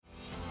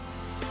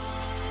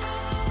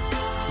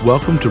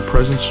Welcome to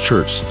Presence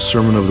Church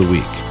Sermon of the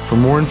Week. For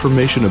more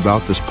information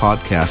about this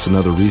podcast and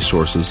other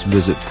resources,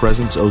 visit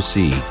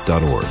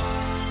presenceoc.org.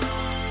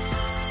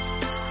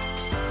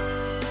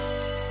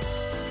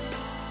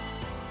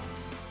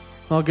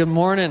 Well, good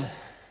morning.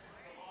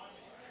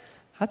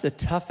 That's a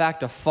tough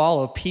act to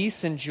follow.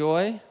 Peace and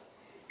joy.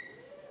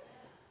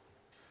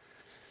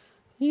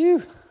 We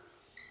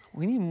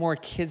need more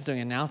kids doing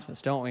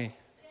announcements, don't we?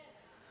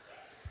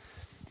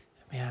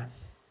 Man,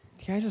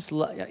 you guys just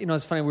love,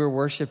 it's funny, we were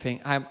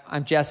worshiping.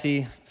 I'm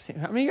Jesse.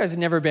 How many of you guys have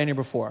never been here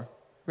before?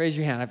 Raise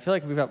your hand. I feel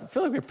like we have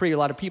a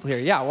lot of people here.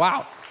 Yeah,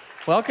 wow.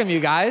 Welcome, you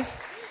guys.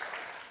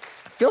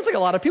 Feels like a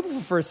lot of people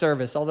for first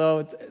service, although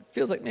it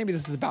feels like maybe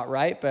this is about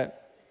right,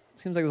 but it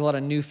seems like there's a lot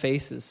of new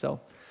faces.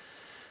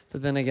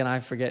 But then again, I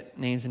forget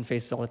names and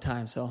faces all the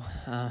time. So,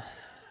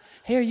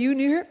 hey, are you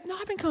new here? No,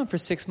 I've been coming for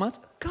 6 months.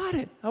 Got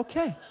it.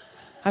 Okay.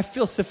 I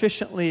feel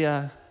sufficiently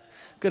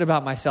good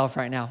about myself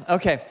right now.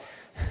 Okay.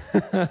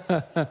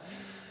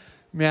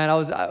 Man,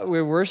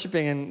 we were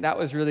worshiping, and that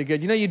was really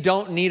good. You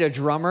don't need a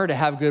drummer to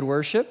have good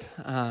worship.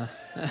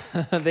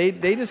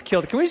 They just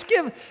killed it. Can we just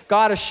give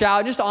God a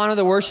shout? Just honor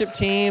the worship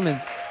team,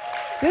 and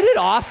they did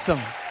awesome.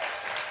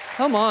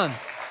 Come on.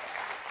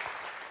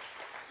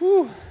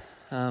 Whew.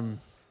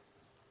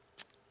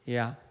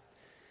 Yeah.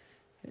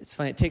 It's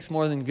funny. It takes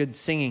more than good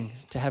singing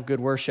to have good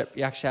worship.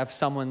 You actually have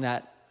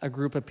a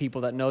group of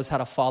people that knows how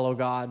to follow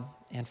God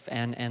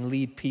and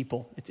lead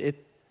people.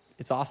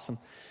 It's awesome.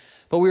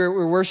 But we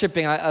were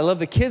worshiping. I love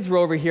the kids were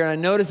over here, and I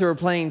noticed they were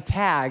playing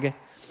tag,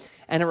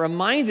 and it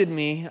reminded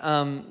me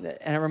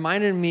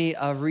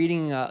of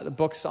reading the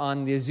books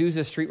on the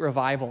Azusa Street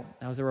Revival.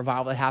 That was a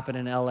revival that happened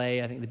in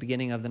L.A., I think the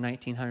beginning of the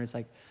 1900s,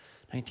 like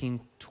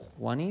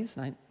 1920s,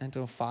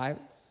 1905,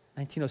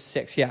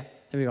 1906. Yeah,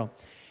 there we go.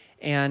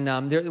 And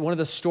one of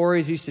the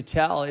stories he used to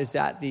tell is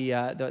that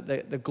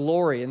the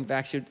glory, in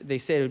fact, they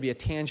say it would be a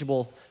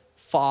tangible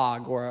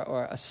fog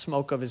or a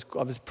smoke of his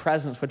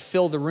presence would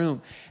fill the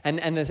room,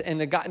 and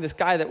this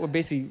guy that would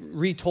basically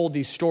retold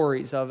these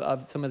stories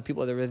of some of the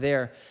people that were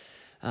there,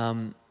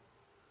 and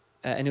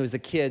it was the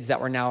kids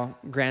that were now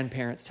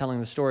grandparents telling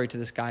the story to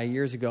this guy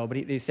years ago.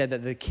 But they said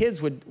that the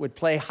kids would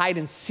play hide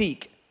and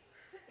seek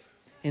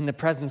in the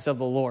presence of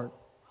the Lord.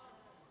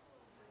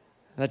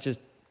 That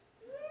just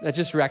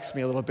wrecks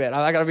me a little bit.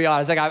 I got to be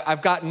honest. Like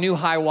I've got new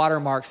high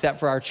water marks set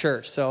for our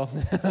church, so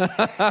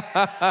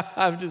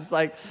I'm just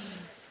like,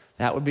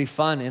 that would be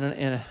fun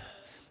in a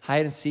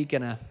hide and seek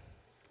in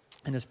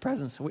His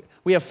presence.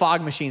 We have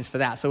fog machines for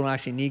that, so we don't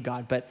actually need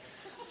God. But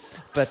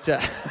I'm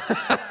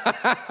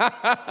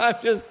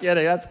just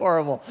kidding. That's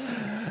horrible.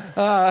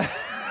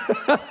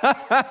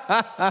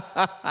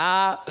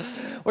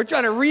 We're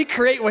trying to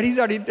recreate what He's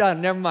already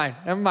done. Never mind.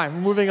 We're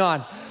moving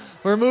on.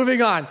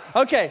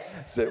 Okay.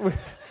 So,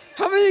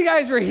 how many of you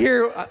guys were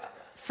here?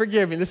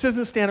 Forgive me. This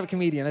isn't stand-up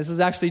comedian. This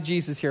is actually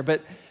Jesus here.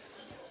 But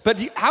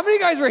how many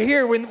of you guys were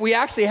here when we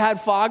actually had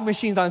fog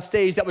machines on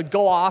stage that would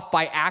go off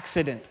by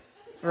accident,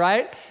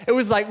 right? It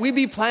was like we'd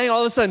be playing,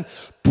 all of a sudden,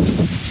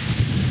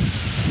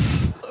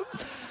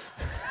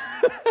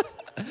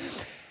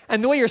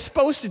 and the way you're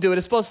supposed to do it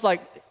is supposed to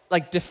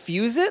like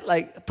diffuse it,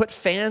 like put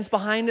fans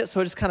behind it so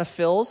it just kind of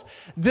fills.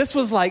 This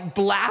was like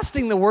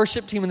blasting the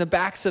worship team in the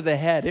backs of the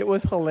head. It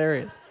was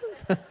hilarious.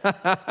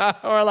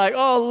 Or like,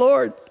 oh,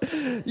 Lord,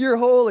 you're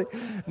holy.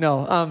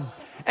 No.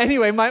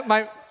 Anyway,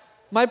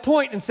 my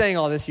point in saying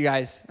all this, you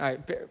guys, all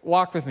right,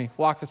 walk with me,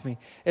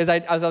 is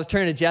as I was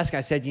turning to Jessica,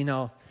 I said,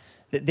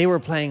 that they were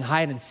playing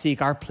hide and seek.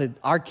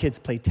 Our kids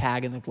play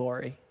tag in the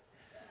glory.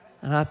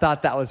 And I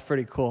thought that was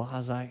pretty cool. I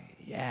was like,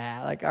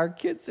 yeah, like our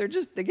kids,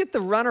 they get to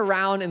run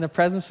around in the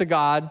presence of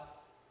God.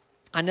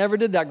 I never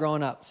did that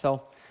growing up,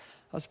 so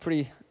I was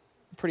pretty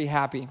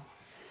happy.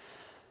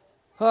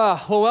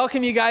 Well,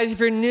 welcome you guys. If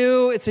you're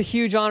new, it's a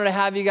huge honor to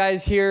have you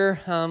guys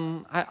here.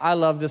 I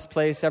love this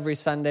place every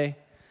Sunday.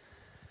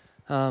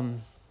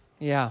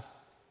 Yeah,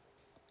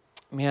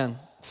 man,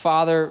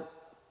 Father,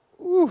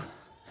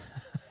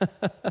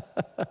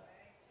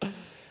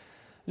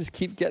 just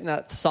keep getting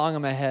that song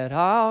in my head.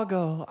 I'll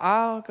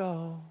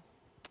go.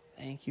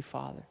 Thank you,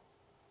 Father.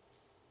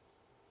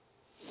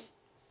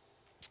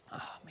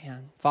 Oh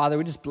man, Father,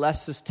 we just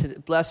bless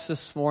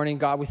this morning,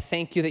 God. We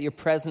thank you that your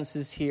presence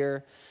is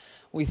here.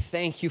 We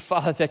thank you,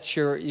 Father, that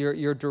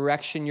your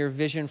direction, your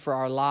vision for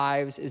our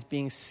lives is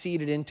being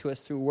seeded into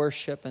us through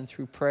worship and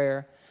through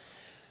prayer.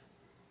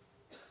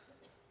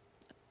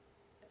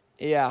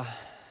 Yeah.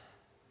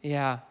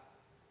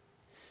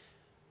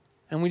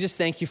 And we just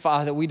thank you,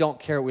 Father, that we don't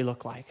care what we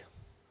look like.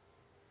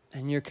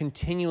 And you're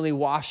continually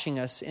washing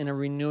us in a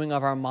renewing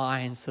of our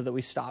minds so that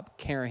we stop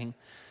caring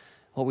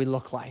what we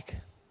look like.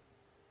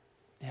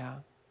 Yeah,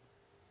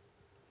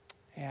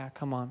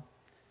 come on.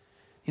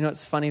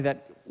 It's funny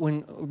that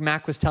when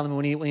Mac was telling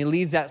me when he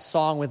leads that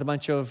song with a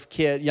bunch of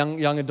kids,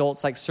 young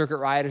adults like circuit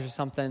riders or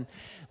something,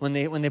 when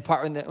the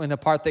part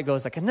that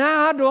goes like, and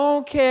I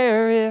don't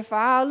care if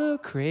I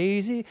look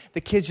crazy,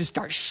 the kids just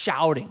start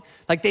shouting.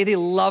 Like they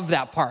love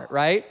that part,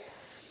 right?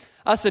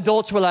 Us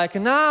adults were like,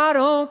 and I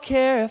don't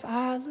care if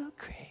I look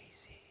crazy.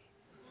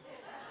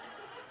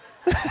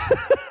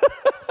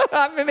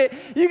 I mean,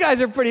 you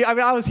guys are pretty,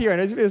 I was here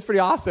and it was pretty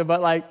awesome,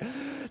 but like,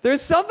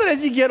 there's something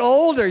as you get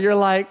older, you're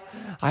like,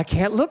 I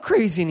can't look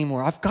crazy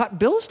anymore. I've got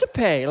bills to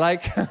pay.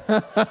 Like,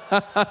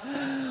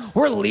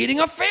 we're leading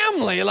a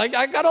family. Like,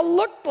 I got to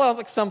look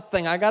like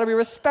something. I got to be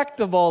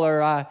respectable,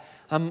 or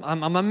I'm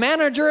a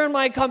manager in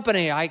my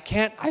company. I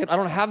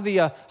don't have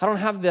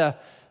the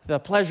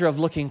pleasure of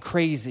looking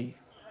crazy.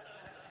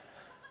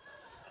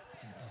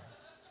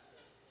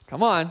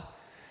 Come on.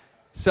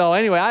 So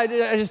anyway, I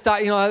just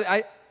thought,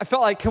 I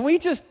felt like, can we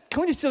just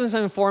do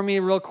something for me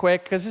real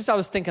quick? Because I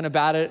was thinking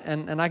about it,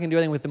 and I can do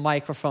anything with the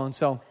microphone.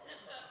 So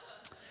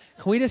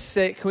can we just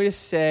say, can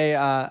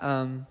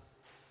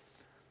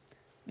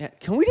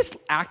we just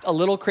act a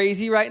little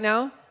crazy right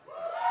now?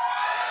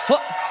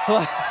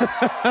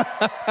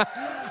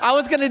 I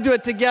was going to do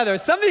it together.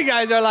 Some of you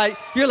guys are like,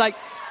 you're like,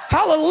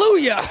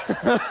 hallelujah.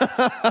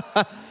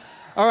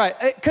 All right,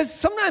 because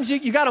sometimes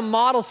you got to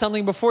model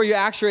something before you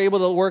actually are able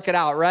to work it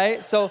out,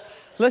 right? So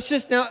let's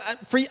just now,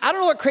 for you, I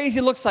don't know what crazy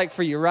looks like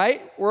for you,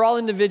 right? We're all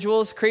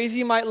individuals.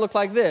 Crazy might look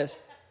like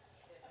this,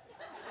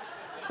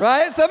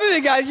 right? Some of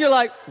you guys, you're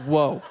like,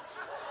 whoa.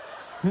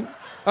 All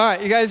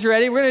right, you guys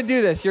ready? We're going to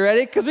do this. You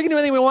ready? Because we can do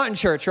anything we want in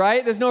church,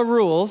 right? There's no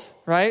rules,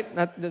 right?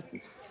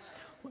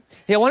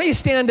 Yeah, why don't you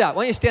stand up?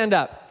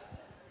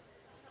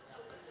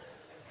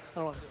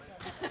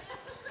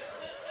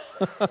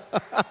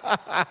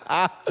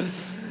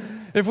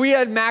 If we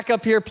had Mac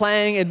up here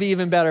playing, it'd be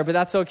even better, but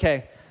that's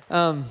okay.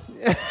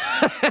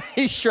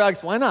 He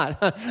shrugs. Why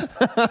not?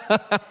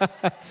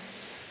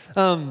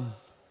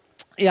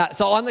 Yeah,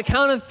 so on the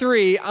count of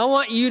 3, I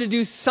want you to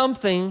do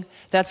something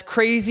that's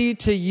crazy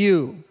to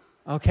you,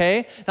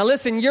 okay? Now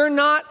listen, you're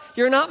not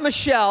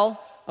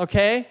Michelle,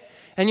 okay?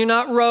 And you're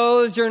not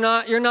Rose, you're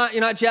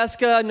not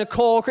Jessica,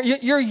 Nicole,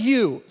 you're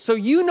you. So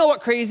you know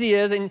what crazy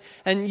is,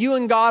 and you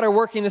and God are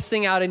working this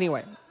thing out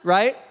anyway,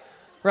 right?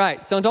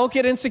 Right. So don't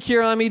get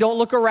insecure on me. Don't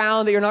look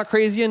around that you're not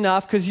crazy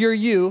enough, because you're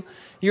you.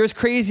 You're as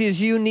crazy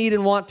as you need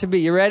and want to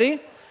be. You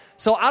ready?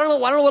 So I don't know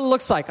what it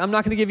looks like. I'm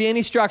not going to give you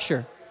any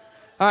structure.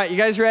 All right, you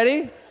guys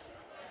ready?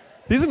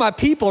 These are my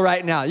people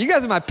right now. You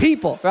guys are my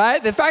people,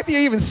 right? The fact that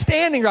you're even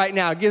standing right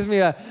now gives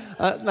me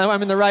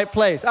I'm in the right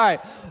place. All right,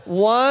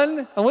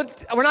 1,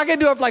 we're not going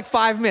to do it for like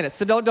 5 minutes,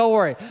 so don't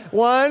worry.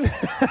 1,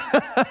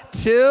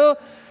 2,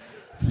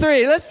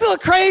 3. Let's do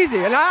it crazy.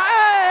 And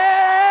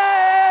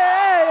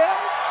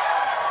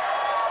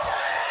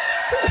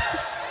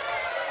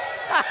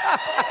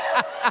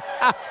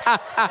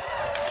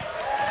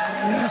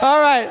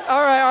All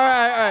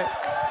right.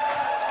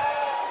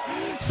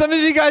 Some of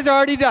you guys are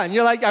already done.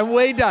 You're like, I'm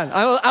way done.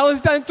 I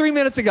was done 3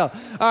 minutes ago.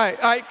 All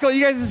right, cool.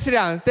 You guys can sit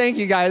down. Thank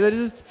you,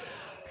 guys.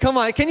 Come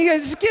on. Can you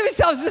guys just give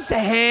yourselves just a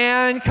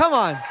hand? Come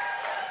on.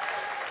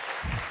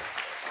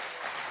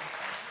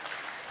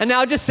 And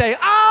now just say,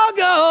 I'll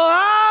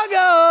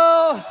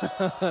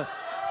go.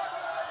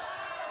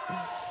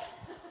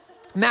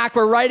 Mac,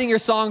 we're writing your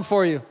song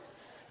for you.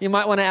 You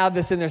might want to add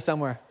this in there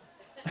somewhere.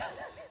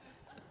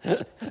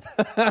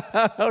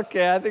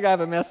 Okay, I think I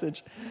have a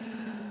message.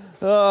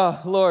 Oh,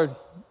 Lord.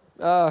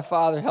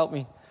 Father, help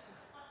me.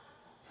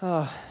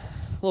 A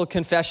little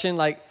confession.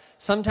 Like,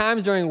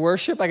 sometimes during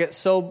worship, I get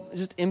so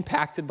just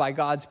impacted by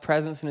God's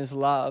presence and His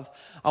love.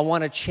 I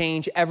want to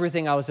change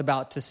everything I was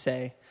about to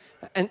say.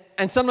 And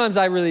sometimes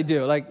I really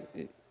do. Like,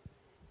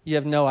 you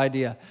have no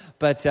idea.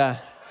 But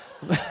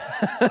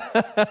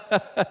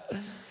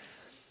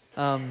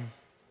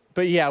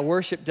yeah,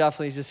 worship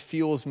definitely just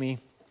fuels me,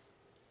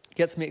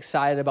 gets me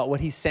excited about what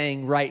He's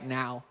saying right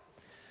now,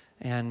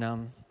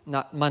 and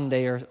not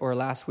Monday or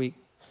last week.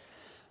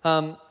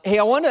 Hey,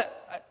 I want to.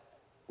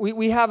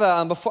 We have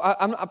a before.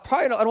 I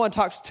don't want to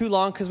talk too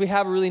long, because we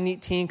have a really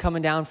neat team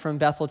coming down from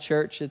Bethel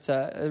Church. It's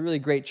a really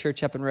great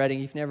church up in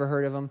Redding. You've never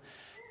heard of them.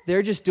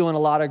 They're just doing a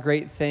lot of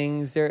great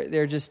things.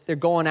 They're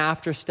going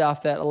after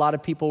stuff that a lot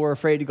of people were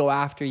afraid to go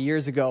after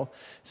years ago.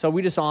 So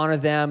we just honor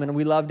them, and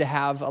we love to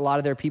have a lot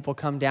of their people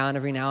come down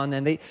every now and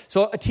then.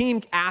 So a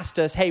team asked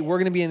us, hey, we're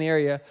going to be in the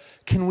area.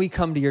 Can we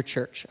come to your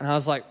church? And I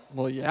was like,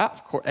 well, yeah,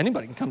 of course.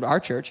 Anybody can come to our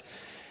church.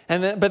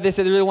 But they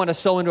said they really want to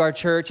sow into our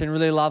church and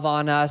really love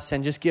on us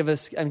and just give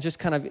us and just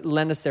kind of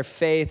lend us their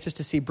faith, just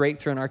to see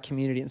breakthrough in our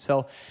community. And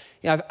so,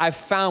 I've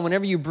found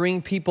whenever you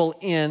bring people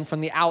in from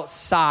the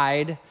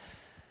outside,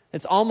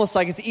 it's almost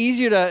like it's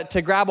easier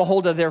to grab a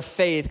hold of their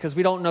faith, because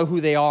we don't know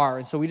who they are.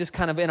 And so we just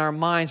kind of, in our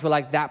minds, we're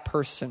like, that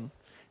person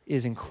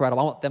is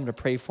incredible. I want them to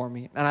pray for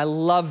me. And I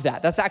love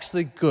that. That's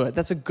actually good.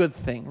 That's a good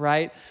thing,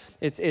 right?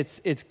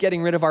 It's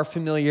getting rid of our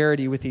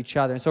familiarity with each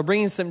other. And so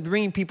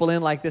bringing people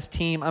in like this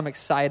team, I'm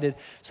excited.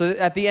 So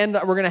at the end,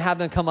 we're going to have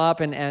them come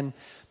up and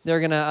they're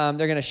going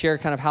to share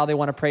kind of how they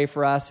want to pray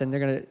for us,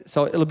 and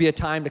so it'll be a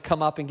time to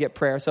come up and get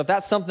prayer. So if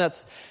that's something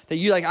that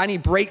you like, I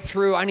need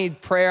breakthrough, I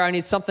need prayer, I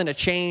need something to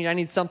change, I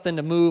need something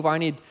to move, or I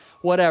need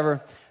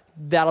whatever,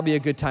 that'll be a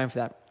good time for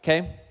that.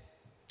 Okay?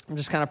 I'm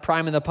just kind of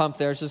priming the pump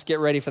there. Just get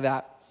ready for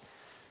that.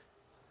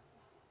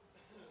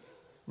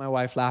 My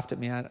wife laughed at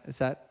me. Is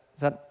that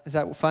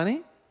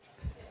funny?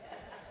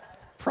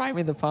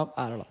 Priming the pump?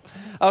 I don't know.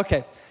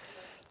 Okay.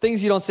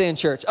 Things you don't say in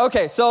church.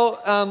 Okay, so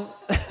I'm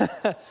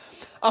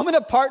going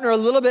to partner a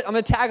little bit. I'm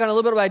going to tag on a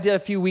little bit of what I did a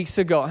few weeks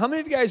ago. How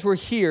many of you guys were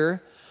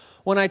here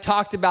when I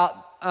talked about,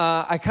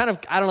 I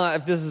don't know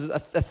if this is a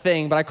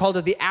thing, but I called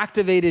it the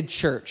activated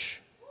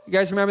church. You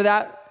guys remember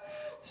that?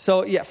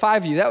 So yeah,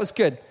 5 of you. That was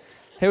good.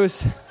 It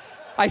was,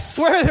 I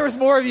swear there was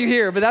more of you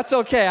here, but that's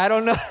okay. I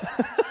don't know.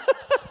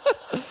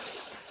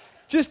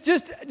 just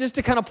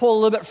to kind of pull a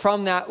little bit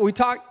from that, we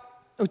talked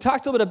a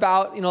little bit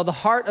about, the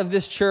heart of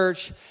this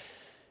church.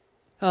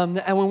 And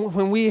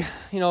when we,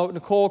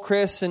 Nicole,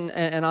 Chris, and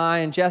I,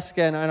 and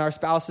Jessica, and our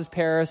spouses,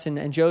 Paris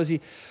and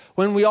Josie,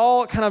 when we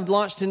all kind of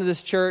launched into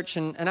this church,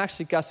 and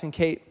actually Gus and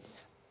Kate,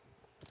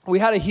 we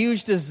had a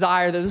huge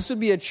desire that this would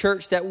be a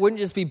church that wouldn't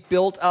just be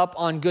built up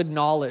on good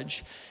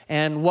knowledge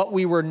and what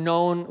we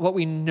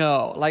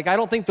know. Like, I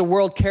don't think the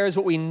world cares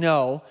what we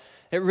know.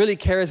 It really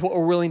cares what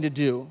we're willing to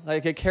do.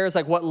 Like, it cares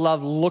like what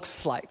love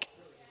looks like.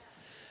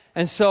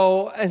 And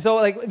so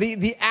like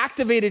the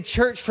activated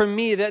church for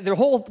me, I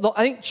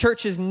think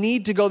churches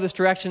need to go this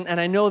direction, and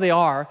I know they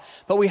are,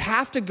 but we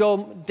have to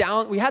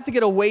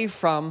get away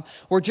from,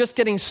 we're just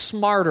getting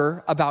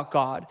smarter about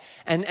God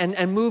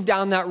and move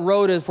down that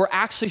road as we're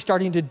actually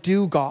starting to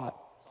do God.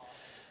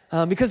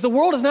 Because the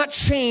world is not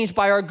changed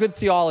by our good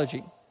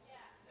theology.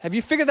 Have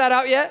you figured that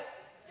out yet?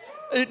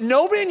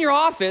 Nobody in your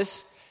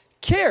office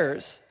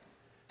cares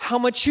how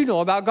much you know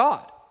about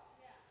God.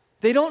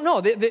 They don't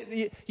know.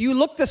 You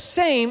look the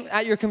same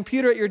at your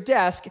computer at your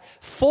desk,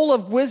 full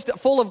of wisdom,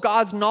 full of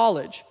God's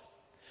knowledge.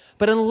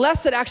 But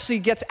unless it actually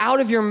gets out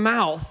of your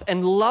mouth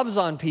and loves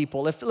on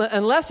people,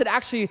 unless it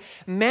actually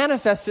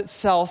manifests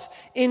itself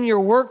in your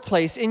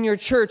workplace, in your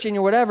church, in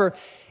your whatever,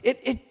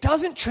 it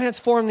doesn't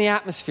transform the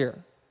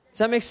atmosphere. Does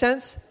that make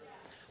sense?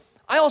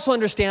 I also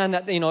understand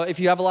that, if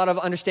you have a lot of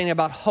understanding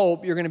about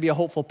hope, you're going to be a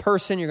hopeful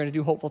person, you're going to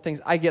do hopeful things.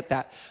 I get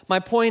that.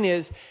 My point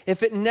is,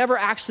 if it never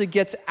actually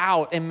gets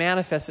out and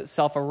manifests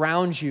itself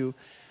around you,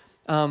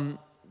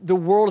 the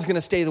world is going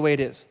to stay the way it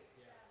is.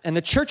 And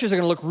the churches are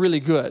going to look really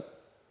good.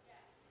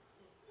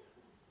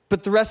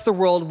 But the rest of the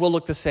world will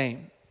look the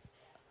same.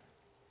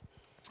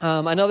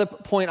 Another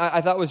point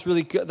I thought was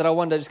really good that I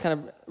wanted to just kind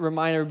of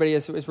remind everybody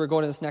as we're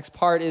going to this next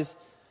part is,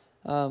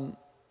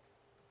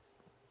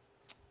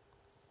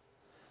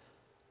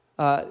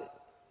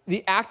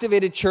 the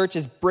activated church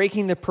is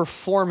breaking the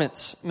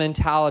performance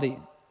mentality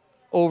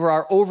over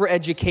our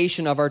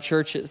over-education of our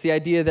churches. The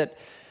idea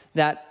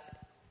that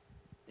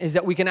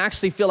we can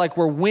actually feel like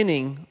we're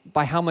winning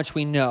by how much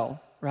we know,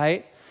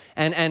 right?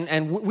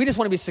 And we just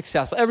want to be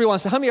successful. How many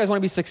of you guys want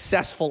to be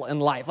successful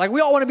in life? Like,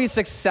 we all want to be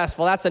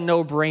successful. That's a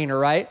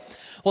no-brainer, right?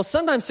 Well,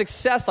 sometimes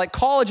success, like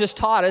college has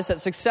taught us that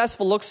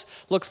successful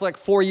looks like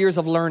 4 years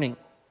of learning.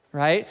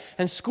 Right?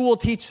 And school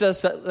teaches us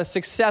that the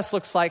success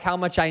looks like how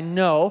much I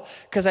know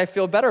because I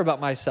feel better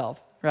about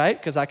myself, right?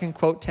 Because I can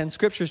quote 10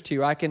 scriptures to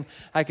you. I can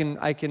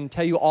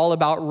tell you all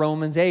about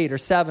Romans 8 or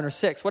 7 or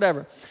 6,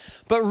 whatever.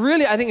 But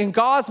really, I think in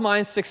God's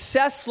mind,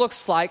 success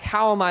looks like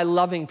how am I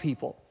loving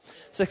people?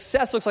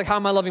 Success looks like how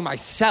am I loving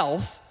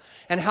myself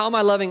and how am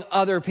I loving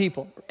other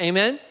people?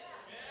 Amen?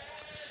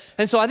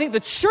 And so I think the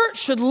church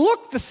should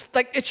look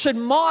like it should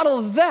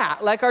model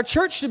that. Like, our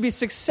church should be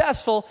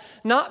successful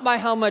not by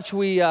how much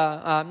we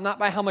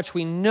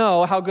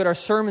know, how good our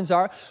sermons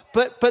are,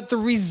 but the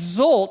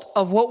result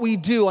of what we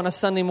do on a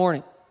Sunday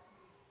morning.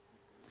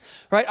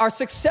 Right? Our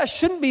success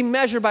shouldn't be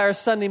measured by our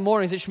Sunday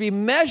mornings. It should be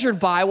measured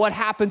by what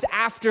happens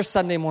after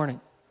Sunday morning.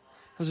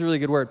 That was a really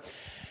good word.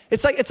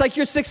 It's like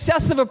your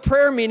success of a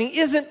prayer meeting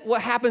isn't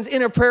what happens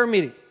in a prayer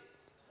meeting.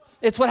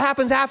 It's what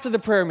happens after the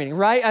prayer meeting,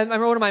 right? I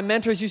remember one of my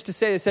mentors used to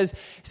say, it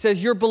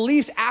says your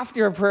beliefs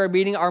after a prayer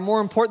meeting are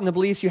more important than the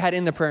beliefs you had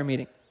in the prayer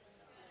meeting.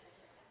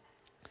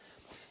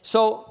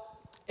 So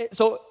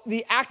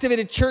the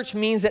activated church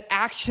means that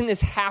action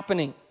is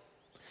happening.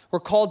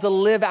 We're called to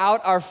live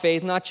out our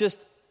faith, not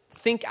just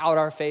think out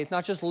our faith,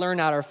 not just learn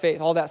out our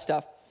faith, all that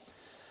stuff.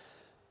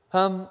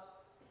 And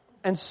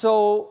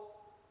so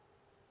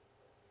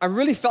I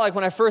really felt like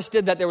when I first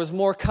did that, there was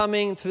more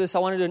coming to this. I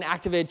wanted to do an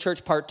activated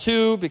church part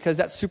 2 because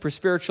that's super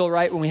spiritual,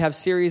 right? When we have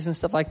series and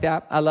stuff like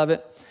that. I love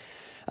it.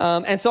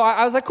 And so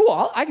I was like,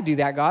 cool, I could do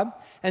that, God.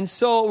 And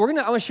so I'm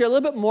going to share a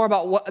little bit more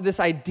about this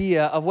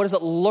idea of what does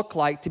it look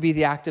like to be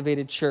the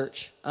activated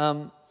church.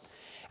 And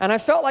I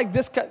felt like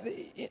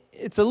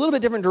it's a little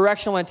bit different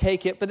direction I want to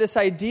take it, but this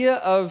idea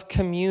of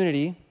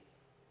community.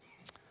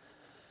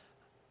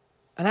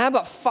 And I have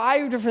about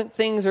 5 different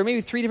things, or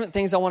maybe 3 different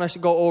things I want to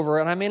go over,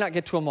 and I may not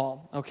get to them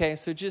all, okay?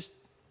 So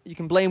you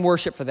can blame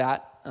worship for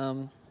that.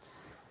 And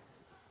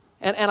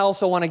I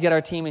also want to get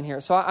our team in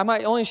here. So I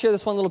might only share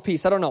this one little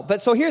piece. I don't know.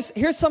 But so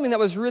here's something that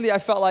was really, I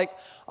felt like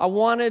I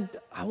want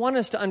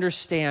us to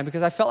understand,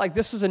 because I felt like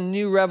this was a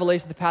new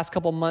revelation the past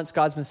couple months.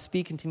 God's been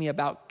speaking to me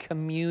about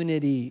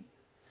community.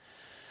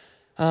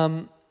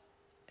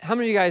 How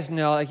many of you guys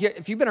know, like,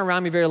 if you've been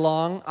around me very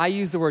long, I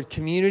use the word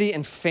community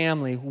and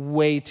family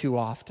way too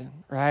often,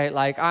 right?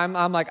 Like, I'm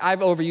like, I've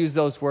overused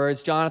those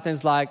words.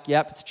 Jonathan's like,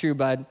 yep, it's true,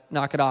 bud.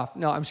 Knock it off.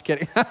 No, I'm just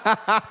kidding.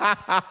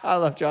 I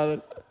love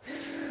Jonathan.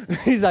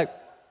 He's like,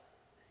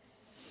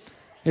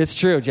 It's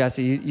true,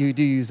 Jesse. You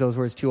do use those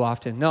words too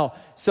often. No.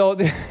 So,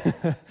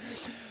 and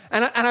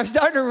I've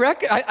started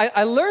to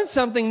I learned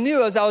something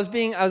new as I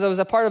was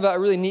a part of a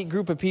really neat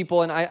group of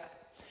people, and I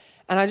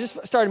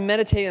just started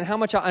meditating on how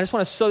much I just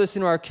want to sow this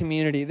into our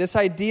community. This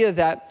idea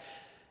that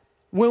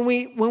when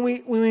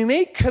we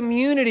make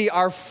community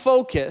our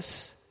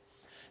focus,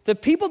 the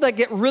people that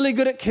get really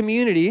good at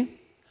community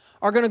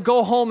are going to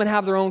go home and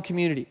have their own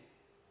community.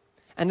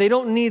 And they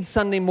don't need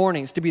Sunday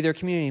mornings to be their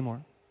community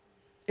anymore.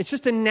 It's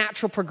just a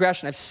natural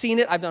progression. I've seen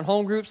it. I've done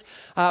home groups.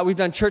 We've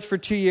done church for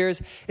 2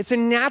 years. It's a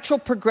natural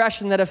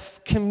progression that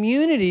if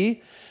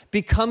community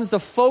becomes the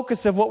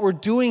focus of what we're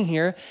doing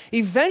here,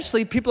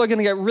 eventually people are going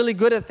to get really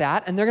good at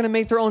that, and they're going to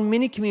make their own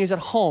mini communities at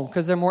home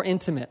because they're more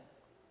intimate.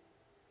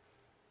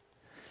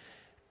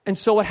 And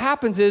so what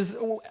happens is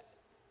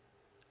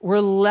we're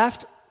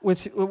left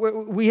with,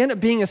 we end up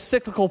being a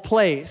cyclical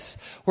place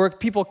where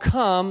people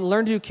come,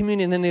 learn to do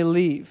communion, and then they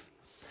leave.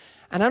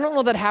 And I don't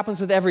know that happens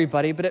with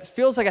everybody, but it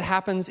feels like it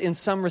happens in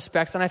some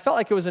respects. And I felt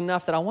like it was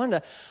enough that I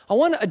wanted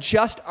to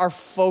adjust our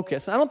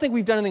focus. And I don't think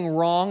we've done anything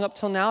wrong up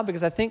till now,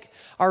 because I think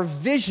our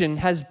vision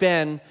has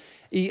been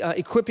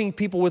equipping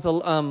people with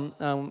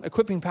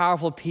equipping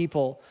powerful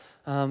people,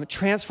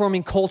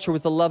 transforming culture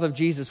with the love of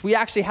Jesus. We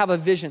actually have a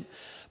vision.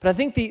 But I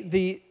think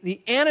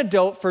the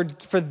antidote for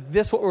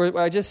this, what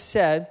I just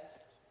said,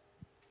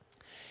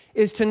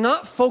 is to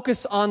not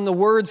focus on the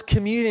words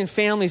community and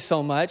family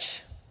so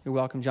much. You're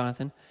welcome,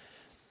 Jonathan.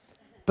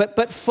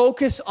 But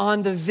focus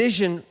on the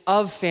vision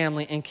of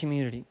family and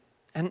community.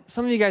 And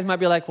some of you guys might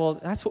be like, well,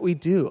 that's what we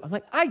do. I'm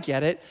like, I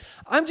get it.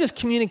 I'm just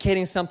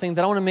communicating something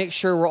that I want to make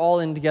sure we're all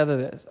in together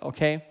this,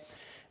 okay?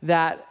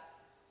 That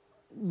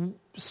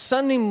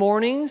Sunday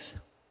mornings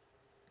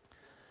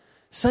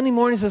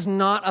is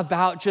not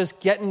about just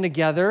getting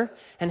together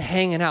and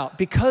hanging out,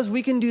 because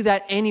we can do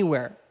that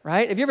anywhere,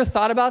 right? Have you ever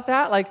thought about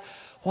that? Like,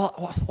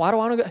 well, why do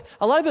I want to go?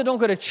 A lot of people don't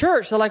go to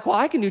church. They're like, well,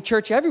 I can do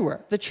church everywhere.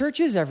 The church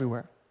is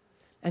everywhere.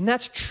 And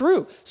that's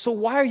true. So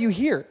why are you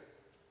here?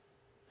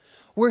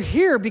 We're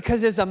here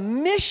because there's a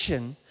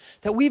mission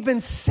that we've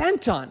been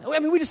sent on. I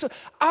mean,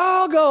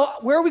 I'll go.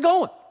 Where are we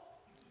going?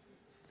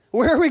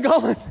 Where are we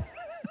going?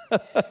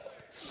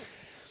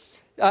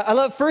 I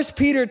love 1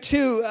 Peter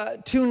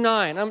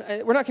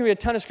 2:9. We're not going to read a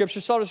ton of scripture,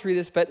 so I'll just read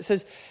this. But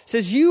it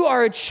says, you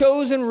are a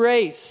chosen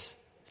race.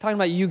 It's talking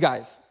about you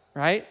guys,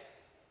 right?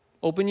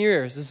 Open your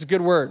ears. This is a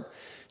good word.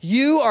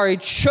 You are a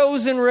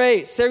chosen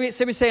race.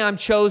 Everybody say, I'm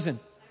chosen.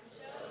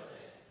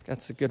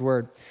 That's a good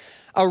word.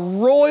 A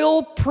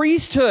royal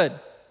priesthood.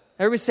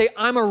 Everybody say,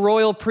 I'm a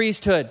royal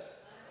priesthood.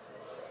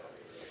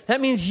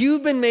 That means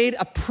you've been made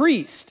a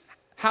priest.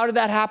 How did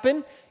that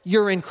happen?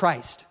 You're in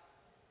Christ.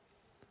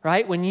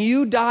 Right? When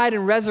you died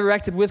and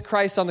resurrected with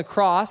Christ on the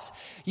cross,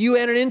 you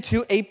entered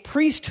into a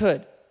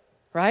priesthood.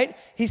 Right?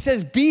 He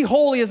says, be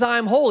holy as I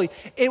am holy.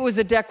 It was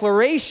a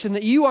declaration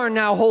that you are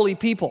now holy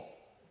people.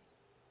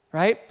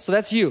 Right? So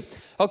that's you.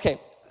 Okay.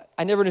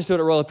 I never understood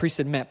what a royal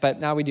priesthood meant, but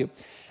now we do.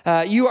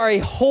 You are a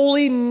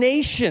holy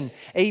nation,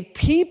 a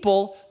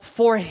people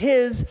for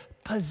his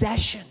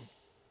possession.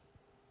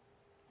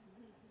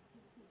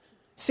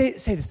 Say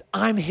this,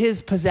 I'm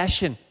his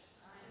possession.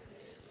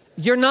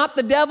 You're not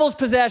the devil's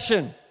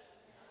possession,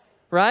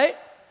 right?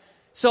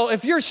 So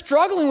if you're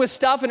struggling with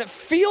stuff and it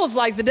feels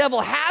like the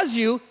devil has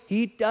you,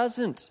 he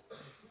doesn't.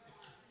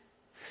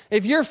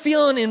 If you're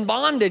feeling in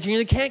bondage and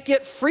you can't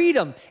get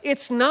freedom,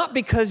 it's not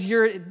because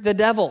you're the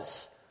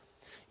devil's.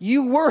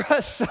 You were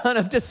a son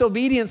of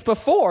disobedience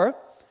before,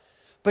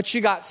 but you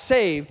got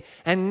saved,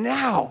 and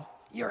now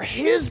you're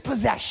his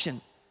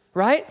possession,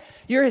 right?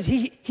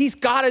 He's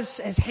got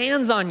his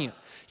hands on you.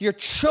 You're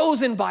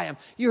chosen by him.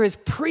 You're his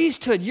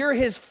priesthood. You're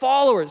his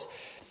followers.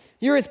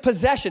 You're his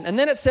possession. And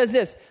then it says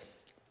this.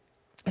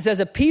 It says,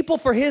 a people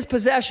for his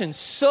possession,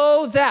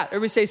 so that,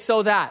 everybody say,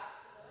 so that.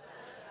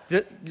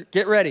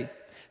 Get ready.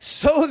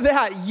 So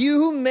that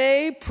you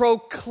may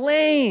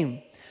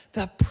proclaim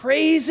the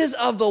praises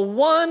of the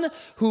one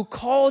who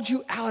called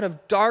you out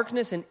of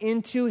darkness and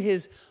into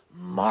his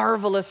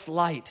marvelous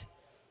light.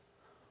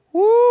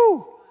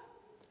 Woo!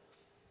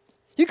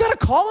 You got a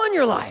call on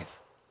your life.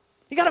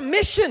 You got a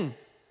mission.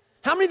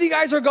 How many of you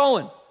guys are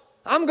going?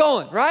 I'm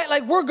going, right?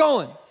 Like, we're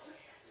going.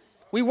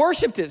 We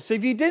worshiped it. So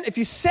if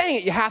you sang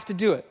it, you have to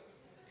do it.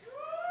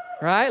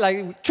 Right? Like,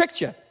 we tricked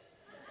you.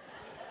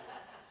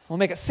 We'll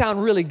make it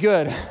sound really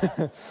good.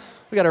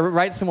 We got to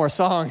write some more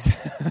songs.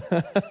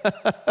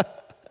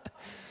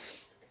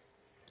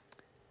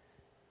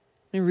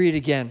 Let me read it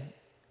again.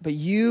 But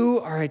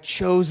you are a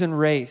chosen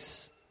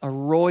race, a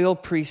royal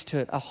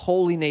priesthood, a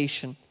holy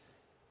nation,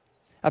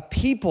 a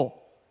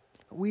people.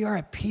 We are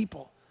a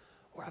people.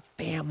 We're a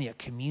family, a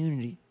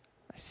community.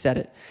 I said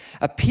it.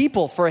 A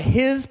people for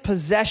his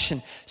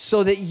possession,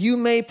 so that you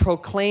may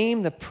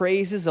proclaim the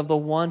praises of the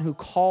one who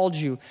called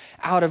you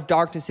out of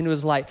darkness into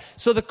his light.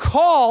 So the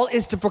call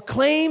is to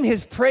proclaim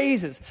his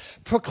praises,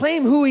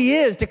 proclaim who he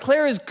is,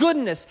 declare his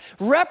goodness,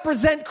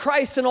 represent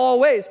Christ in all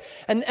ways.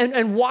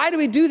 And why do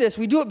we do this?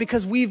 We do it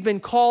because we've been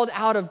called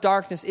out of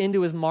darkness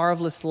into his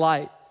marvelous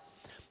light.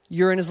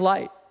 You're in his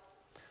light.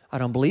 I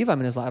don't believe I'm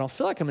in his light. I don't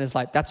feel like I'm in his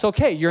light. That's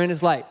okay. You're in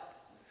his light.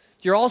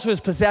 You're also his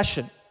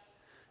possession.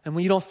 And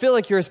when you don't feel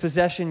like you're his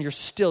possession, you're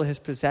still his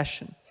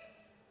possession.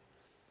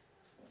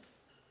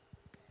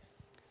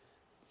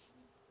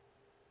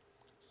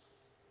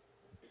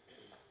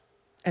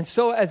 And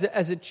so as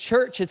a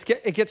church,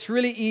 it gets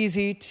really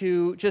easy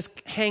to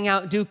just hang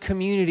out, do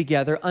community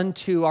together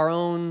unto our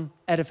own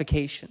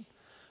edification,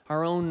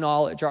 our own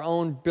knowledge, our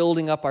own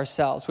building up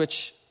ourselves,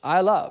 which I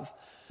love.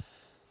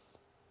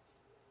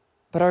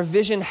 But our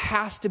vision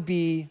has to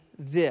be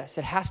this.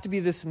 It has to be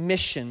this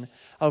mission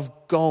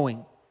of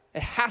going.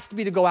 It has to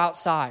be to go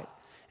outside.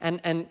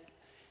 And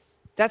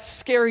that's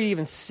scary to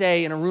even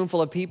say in a room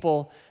full of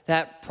people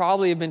that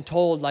probably have been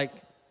told, like,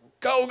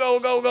 go, go,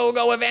 go, go,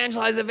 go,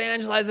 evangelize,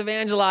 evangelize,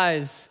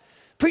 evangelize.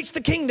 Preach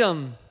the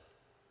kingdom.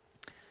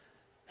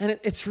 And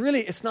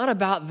it's not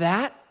about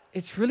that.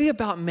 It's really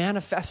about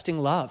manifesting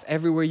love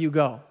everywhere you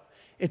go.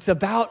 It's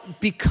about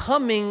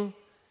becoming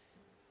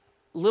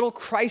little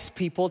Christ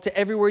people to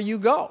everywhere you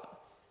go.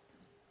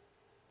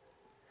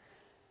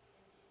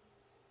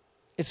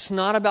 It's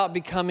not about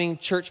becoming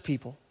church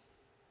people,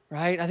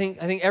 right? I think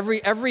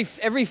every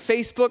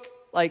Facebook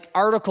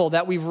article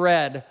that we've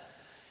read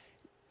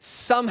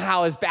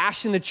somehow is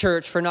bashing the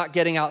church for not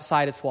getting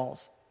outside its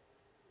walls.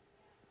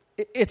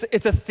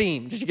 It's a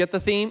theme. Did you get the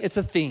theme? It's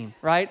a theme,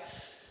 right?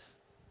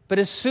 But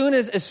as soon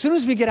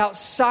as we get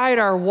outside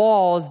our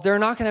walls, they're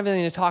not going to have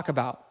anything to talk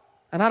about.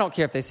 And I don't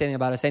care if they say anything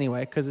about us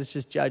anyway, because it's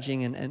just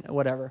judging and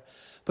whatever.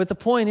 But the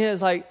point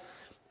is,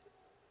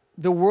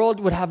 the world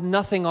would have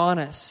nothing on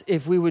us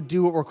if we would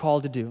do what we're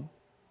called to do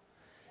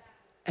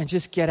and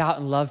just get out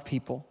and love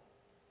people.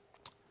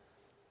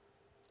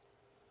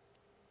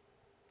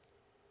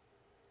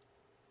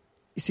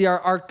 You see,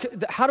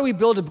 how do we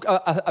build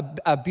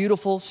a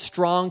beautiful,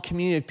 strong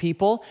community of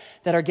people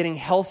that are getting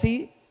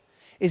healthy?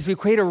 Is we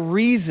create a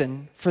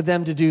reason for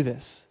them to do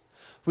this.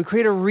 We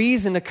create a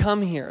reason to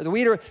come here.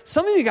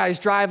 Some of you guys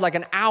drive like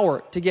an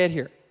hour to get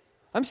here.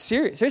 I'm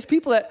serious. There's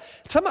people that,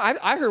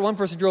 I heard one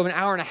person drove an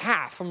hour and a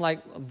half from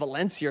like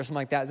Valencia or something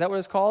like that. Is that what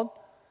it's called?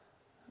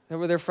 Is that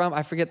where they're from?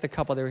 I forget the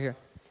couple that were here.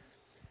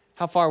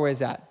 How far away is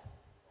that?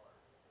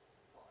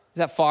 Is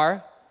that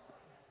far?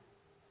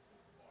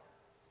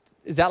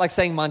 Is that like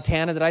saying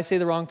Montana? Did I say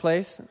the wrong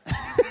place?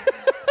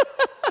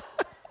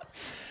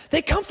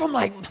 They come from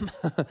like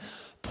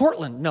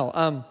Portland.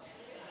 No.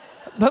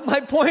 But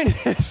my point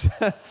is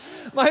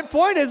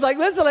like,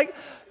 listen, like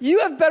you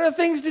have better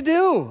things to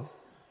do.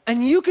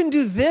 And you can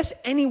do this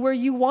anywhere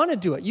you want to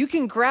do it. You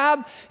can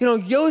grab,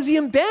 Yosie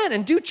and Ben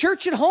and do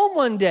church at home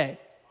one day.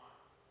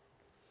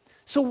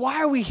 So why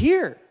are we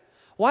here?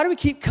 Why do we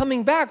keep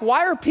coming back?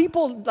 Why are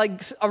people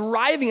like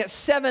arriving at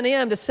 7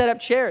 a.m. to set up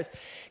chairs?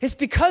 It's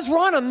because we're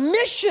on a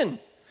mission.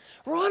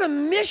 We're on a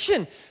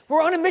mission.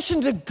 We're on a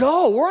mission to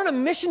go. We're on a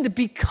mission to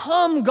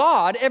become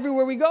God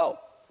everywhere we go.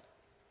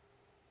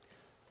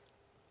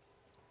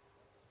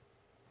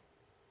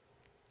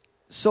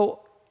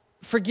 So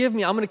forgive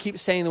me, I'm going to keep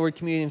saying the word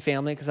community and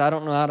family because I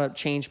don't know how to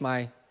change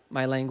my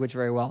language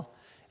very well.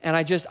 And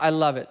I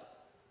love it.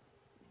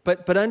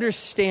 But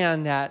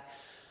understand that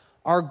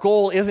our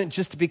goal isn't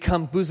just to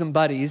become bosom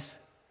buddies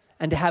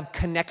and to have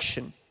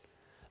connection.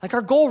 Like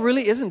our goal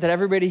really isn't that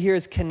everybody here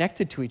is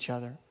connected to each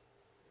other.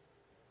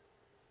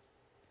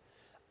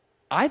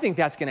 I think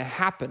that's going to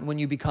happen when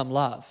you become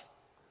love.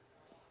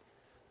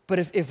 But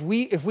if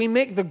we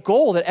make the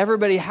goal that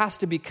everybody has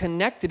to be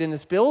connected in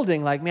this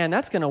building, like, man,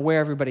 that's going to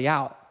wear everybody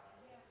out.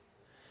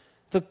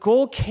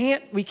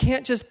 We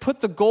can't just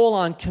put the goal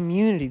on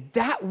community.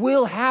 That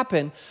will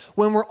happen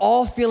when we're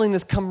all feeling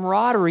this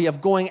camaraderie of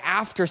going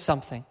after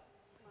something.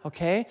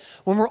 Okay?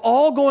 When we're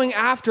all going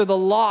after the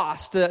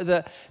lost,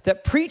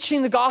 that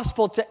preaching the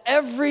gospel to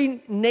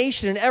every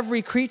nation and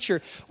every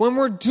creature, when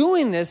we're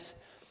doing this,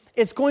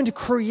 it's going to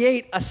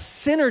create a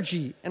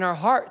synergy in our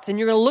hearts. And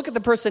you're going to look at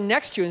the person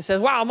next to you and say,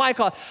 wow,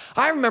 Michael,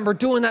 I remember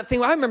doing that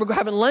thing. I remember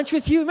having lunch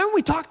with you. Remember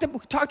we talked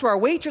to our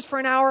waitress for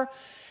an hour?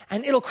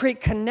 And it'll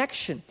create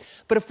connection.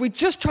 But if we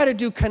just try to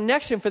do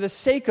connection for the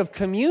sake of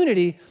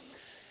community,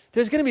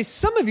 there's going to be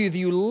some of you that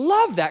you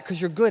love that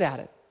because you're good at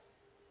it.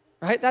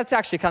 Right? That's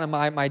actually kind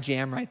of my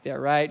jam right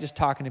there, right? Just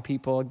talking to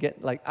people,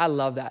 I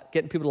love that.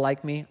 Getting people to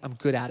like me, I'm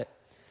good at it.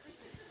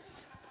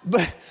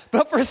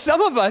 But for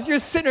some of us, you're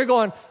sitting there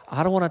going,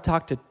 I don't want to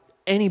talk to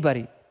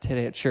anybody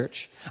today at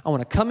church. I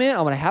want to come in,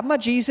 I want to have my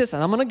Jesus,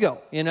 and I'm going to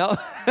go,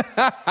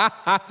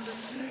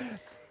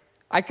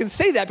 I can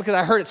say that because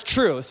I heard it's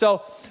true.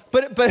 So,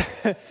 but,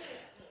 and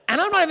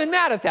I'm not even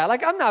mad at that.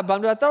 Like, I'm not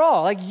bummed at that at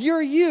all. Like,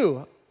 you're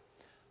you.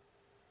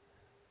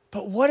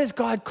 But what is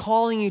God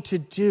calling you to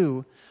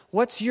do?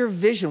 What's your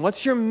vision?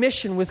 What's your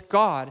mission with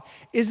God?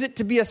 Is it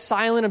to be a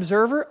silent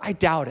observer? I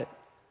doubt it.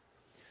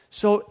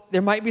 So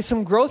there might be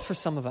some growth for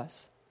some of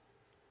us.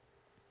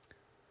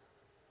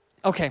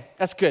 Okay,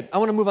 that's good. I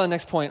want to move on to the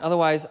next point.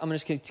 Otherwise, I'm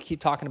just going to keep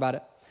talking about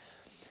it.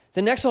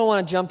 The next one I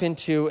want to jump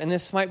into, and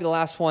this might be the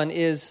last one,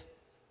 is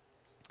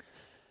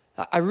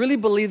I really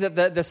believe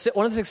that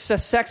one of the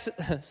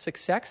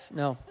success?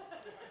 No.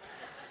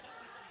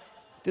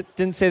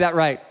 Didn't say that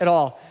right at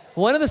all.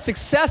 One of the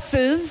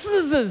successes,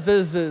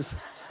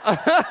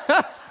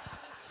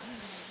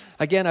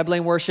 again, I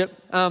blame worship.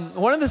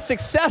 One of the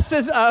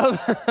successes of,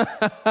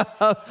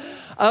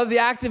 of the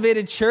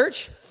activated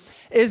church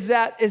is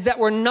that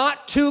we're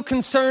not too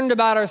concerned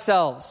about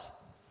ourselves.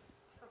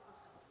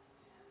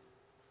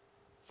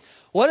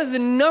 What is the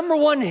number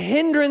one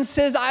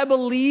hindrances, I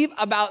believe,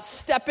 about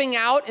stepping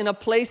out in a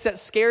place that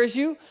scares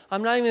you?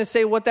 I'm not even going to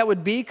say what that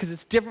would be because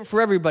it's different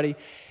for everybody.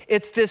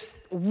 It's this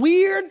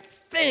weird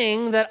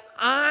thing that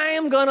I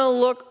am going to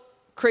look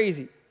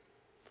crazy.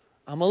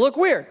 I'm going to look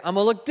weird. I'm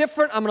going to look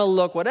different. I'm going to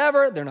look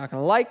whatever. They're not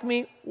going to like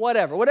me,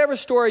 whatever. Whatever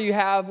story you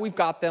have, we've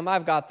got them.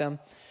 I've got them.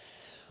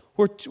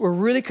 We're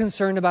really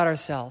concerned about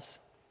ourselves.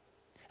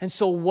 And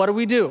so what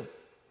do?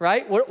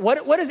 Right?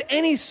 What does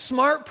any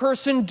smart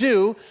person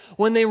do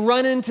when they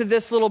run into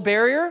this little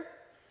barrier?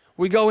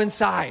 We go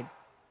inside,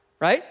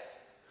 right?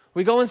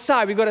 We go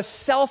inside. We go to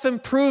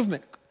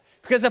self-improvement.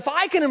 Because if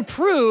I can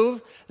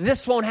improve,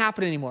 this won't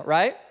happen anymore,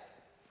 right?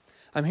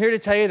 I'm here to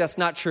tell you that's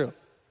not true.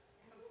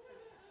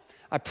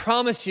 I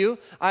promise you,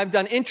 I've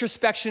done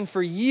introspection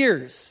for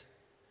years.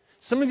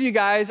 Some of you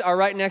guys are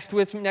right next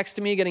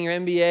to me getting your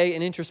MBA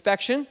in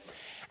introspection,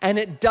 and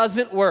it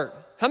doesn't work.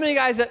 How many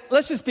guys,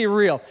 let's just be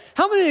real.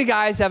 How many of you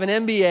guys have an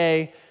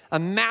MBA, a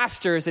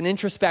master's in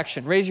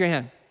introspection? Raise your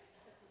hand.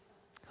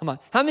 Come on.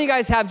 How many of you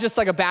guys have just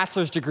like a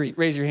bachelor's degree?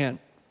 Raise your hand.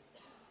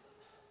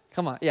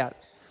 Come on, yeah.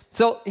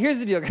 So here's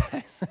the deal,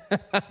 guys.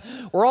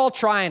 We're all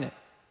trying it.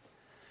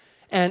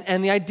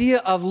 And the idea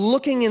of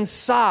looking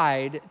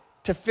inside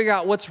to figure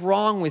out what's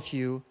wrong with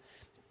you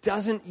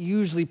doesn't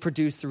usually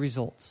produce the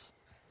results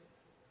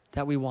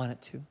that we want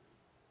it to.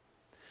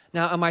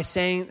 Now, am I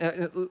saying,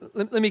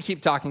 let me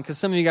keep talking because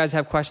some of you guys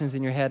have questions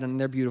in your head and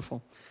they're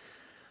beautiful.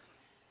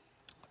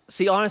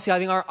 See, honestly, I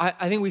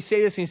think we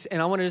say this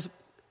and I want to just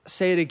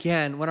say it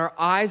again. When our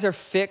eyes are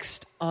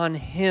fixed on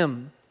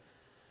Him,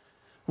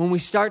 when we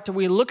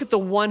look at the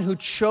one who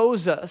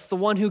chose us, the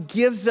one who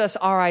gives us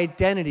our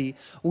identity,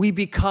 we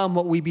become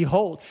what we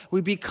behold.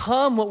 We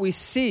become what we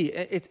see.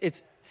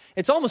 It's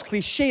almost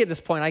cliche at this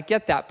point, I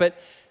get that, but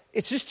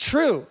it's just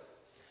true.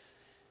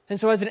 And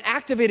so as an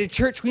activated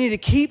church, we need to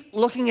keep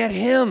looking at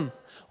Him.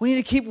 We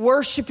need to keep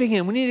worshiping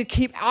Him. We need to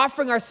keep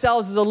offering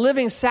ourselves as a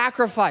living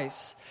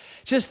sacrifice.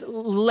 Just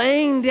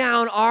laying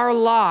down our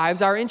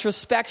lives, our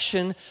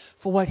introspection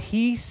for what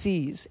He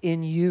sees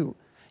in you.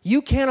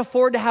 You can't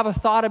afford to have a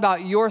thought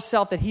about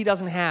yourself that He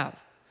doesn't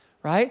have,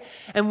 right?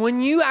 And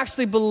when you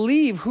actually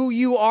believe who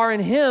you are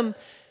in Him,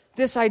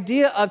 this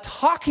idea of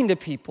talking to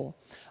people,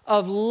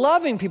 of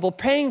loving people,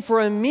 paying for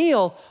a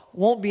meal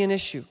won't be an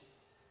issue.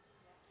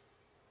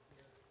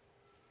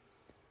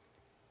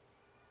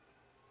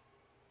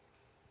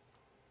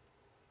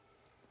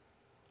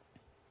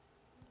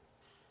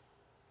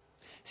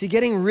 See,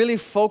 getting really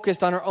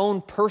focused on our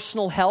own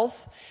personal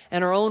health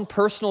and our own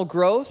personal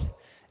growth,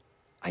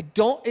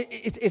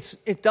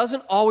 it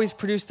doesn't always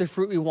produce the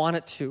fruit we want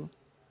it to.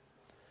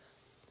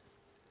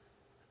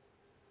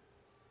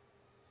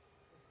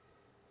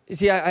 You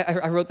see,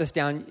 I wrote this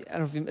down. I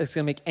don't know if it's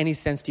going to make any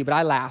sense to you, but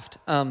I laughed.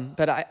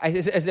 But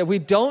I said we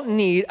don't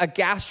need a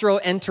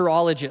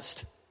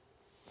gastroenterologist,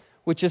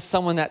 which is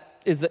someone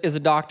that is a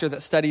doctor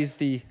that studies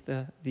the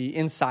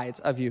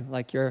insides of you,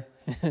 like your...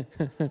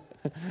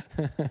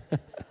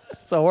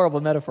 It's a horrible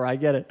metaphor, I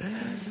get it.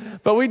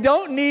 But we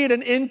don't need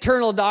an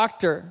internal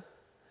doctor.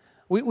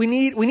 We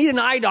need an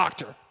eye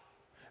doctor,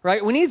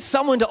 right? We need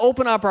someone to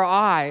open up our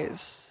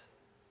eyes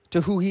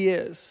to who He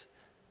is,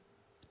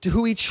 to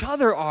who each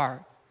other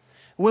are.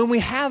 When we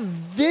have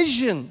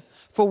vision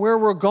for where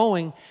we're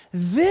going,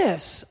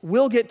 this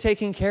will get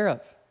taken care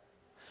of.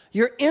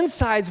 Your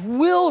insides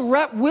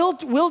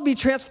will be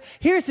transformed.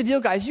 Here's the deal,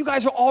 guys. You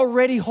guys are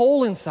already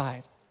whole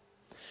inside.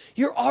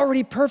 You're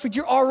already perfect.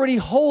 You're already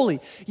holy.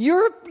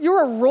 You're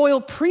a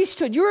royal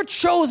priesthood. You're a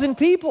chosen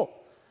people.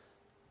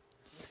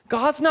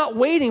 God's not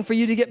waiting for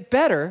you to get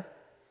better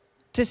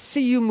to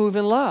see you move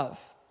in love.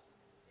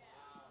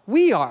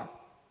 We are.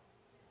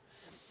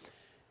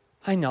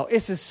 I know,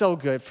 this is so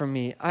good for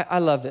me. I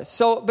love this.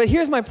 But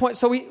here's my point.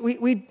 So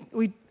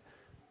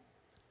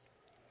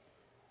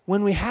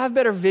when we have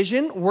better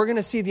vision, we're going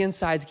to see the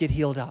insides get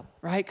healed up,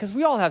 right? Because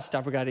we all have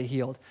stuff we got to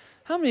heal.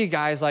 How many of you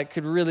guys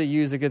could really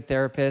use a good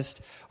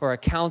therapist or a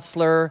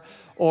counselor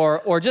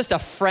or just a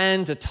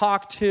friend to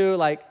talk to?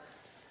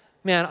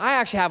 Man, I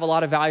actually have a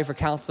lot of value for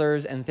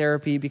counselors and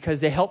therapy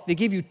because they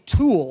give you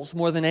tools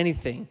more than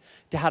anything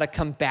to how to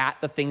combat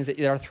the things that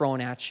are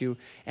thrown at you.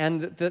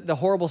 And the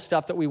horrible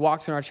stuff that we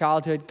walked through in our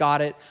childhood,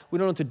 got it. We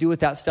don't know what to do with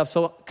that stuff.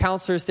 So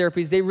counselors,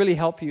 therapies, they really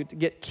help you to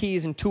get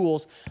keys and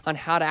tools on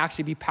how to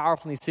actually be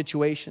powerful in these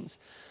situations.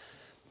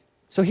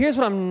 So here's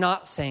what I'm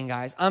not saying,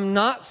 guys. I'm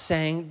not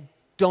saying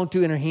don't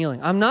do inner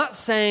healing. I'm not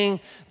saying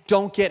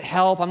don't get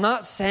help. I'm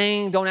not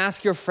saying don't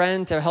ask your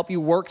friend to help you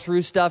work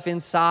through stuff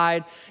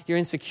inside, your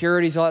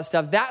insecurities, all that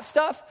stuff. That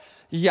stuff,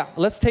 yeah,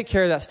 let's take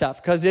care of that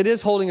stuff because it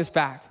is holding us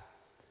back.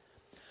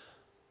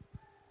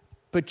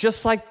 But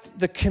just like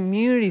the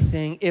community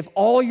thing, if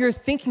all you're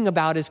thinking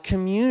about is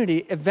community,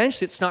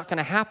 eventually it's not going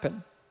to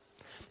happen.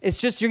 It's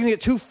just you're going to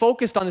get too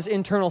focused on this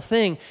internal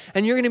thing,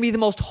 and you're going to be the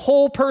most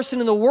whole person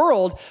in the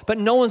world, but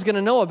no one's going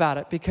to know about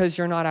it because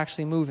you're not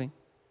actually moving.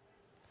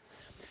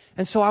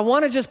 And so I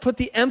want to just put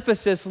the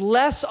emphasis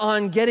less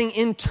on getting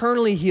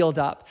internally healed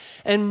up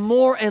and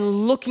more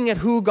and looking at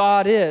who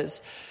God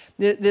is.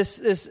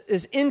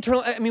 This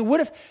internal, I mean,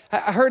 what if,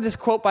 I heard this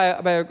quote by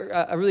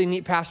a really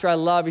neat pastor I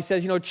love. He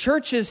says,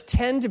 churches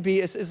tend to be,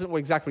 this isn't what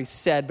exactly he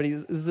said, but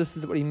this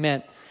is what he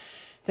meant,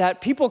 that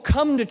people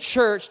come to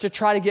church to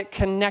try to get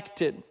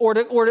connected or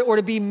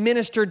to be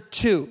ministered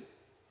to.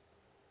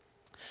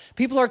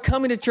 People are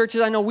coming to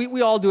churches, I know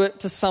we all do it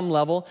to some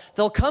level.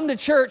 They'll come to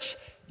church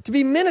to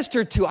be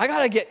ministered to.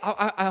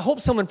 I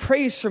hope someone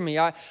prays for me.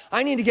 I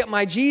need to get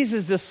my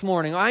Jesus this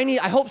morning.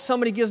 I hope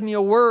somebody gives me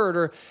a word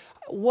or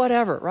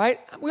whatever, right?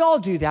 We all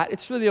do that.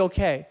 It's really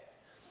okay.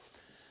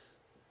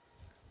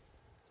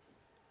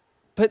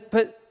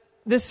 But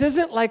this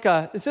isn't like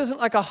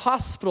a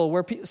hospital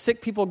where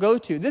sick people go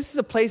to. This is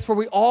a place where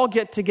we all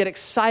get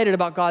excited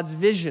about God's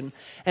vision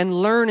and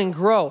learn and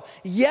grow.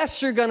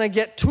 Yes, you're going to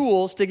get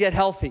tools to get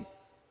healthy.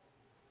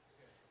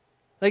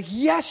 Like,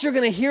 yes, you're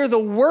going to hear the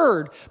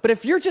word, but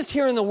if you're just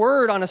hearing the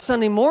word on a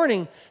Sunday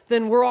morning,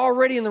 then we're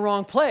already in the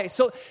wrong place.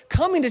 So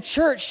coming to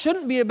church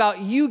shouldn't be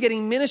about you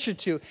getting ministered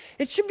to.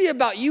 It should be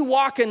about you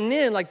walking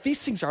in like,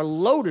 these things are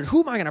loaded. Who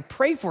am I going to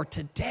pray for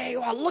today?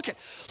 Oh, look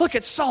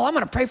at Saul. I'm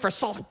going to pray for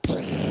Saul.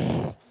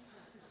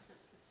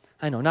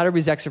 I know, not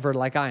everybody's extroverted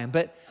like I am,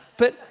 but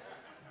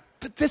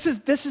this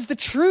is the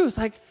truth.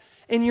 Like,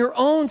 in your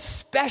own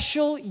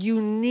special,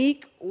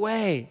 unique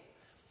way.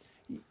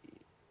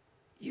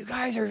 You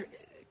guys are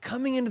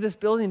coming into this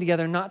building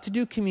together not to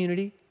do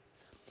community,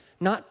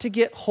 not to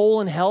get whole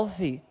and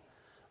healthy,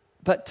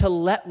 but to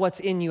let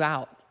what's in you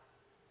out.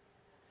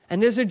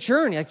 And there's a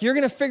journey. Like, you're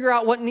going to figure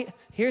out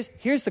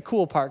here's the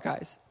cool part,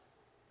 guys.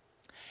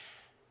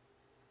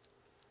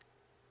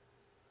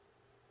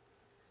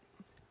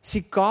 See,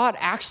 God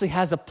actually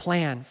has a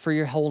plan for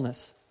your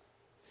wholeness.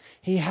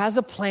 He has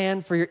a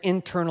plan for your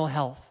internal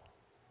health.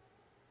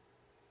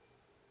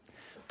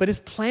 But his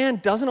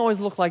plan doesn't always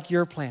look like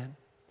your plan.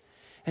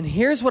 And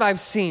here's what I've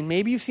seen.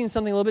 Maybe you've seen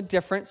something a little bit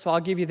different, so I'll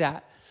give you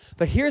that.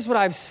 But here's what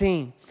I've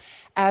seen.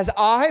 As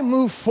I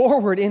move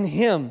forward in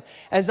him,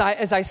 as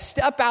I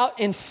step out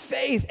in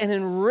faith and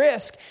in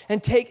risk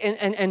and take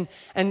and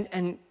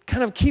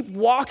kind of keep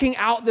walking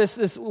out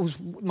this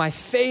my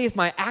faith,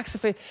 my acts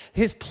of faith,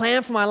 his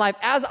plan for my life,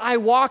 as I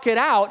walk it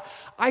out,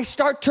 I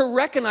start to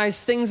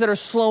recognize things that are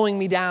slowing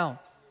me down.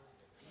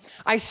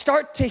 I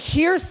start to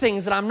hear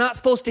things that I'm not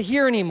supposed to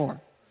hear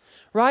anymore.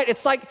 Right?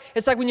 It's like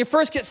when you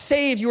first get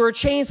saved, you were a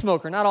chain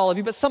smoker. Not all of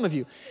you, but some of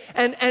you.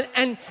 And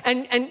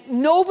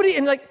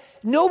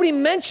nobody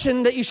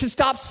mentioned that you should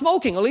stop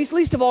smoking, at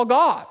least of all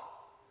God.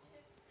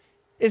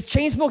 Is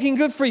chain smoking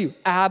good for you?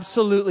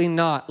 Absolutely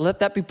not. Let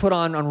that be put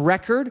on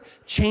record.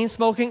 Chain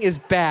smoking is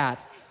bad.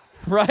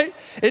 Right?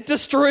 It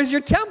destroys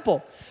your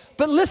temple.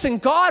 But listen,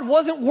 God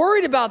wasn't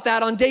worried about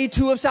that on day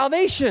 2 of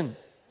salvation.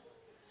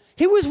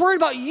 He was worried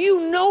about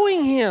you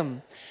knowing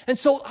him. And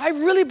so I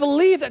really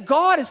believe that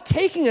God is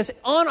taking us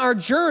on our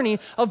journey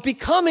of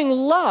becoming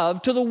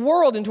love to the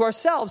world and to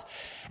ourselves.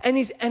 And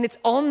it's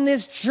on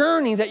this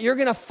journey that you're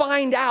going to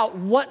find out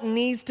what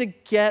needs to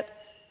get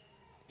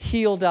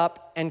healed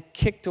up and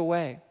kicked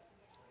away.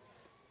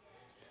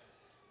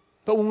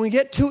 But when we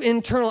get too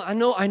internal,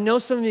 I know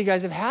some of you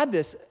guys have had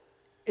this.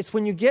 It's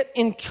when you get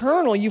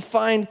internal, you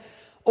find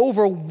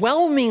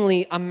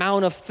overwhelmingly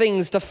amount of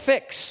things to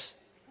fix.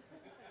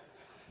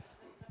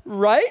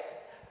 Right?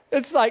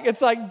 It's like,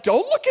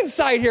 don't look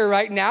inside here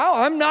right now.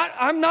 I'm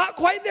not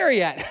quite there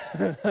yet.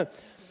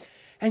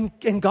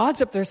 and God's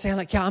up there saying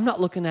like, yeah, I'm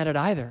not looking at it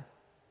either.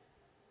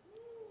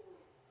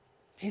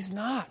 He's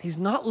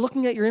not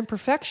looking at your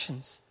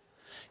imperfections.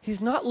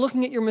 He's not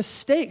looking at your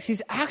mistakes.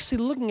 He's actually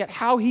looking at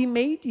how he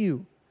made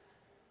you.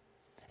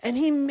 And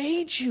he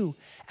made you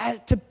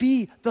to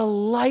be the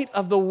light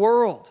of the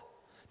world.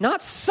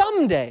 Not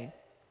someday,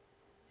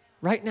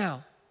 right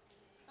now.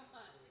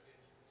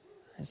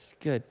 That's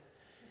good.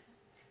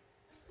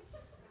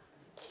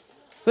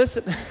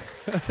 Listen,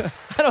 I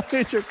don't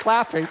need your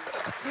clapping.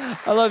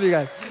 I love you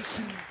guys.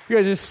 You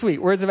guys are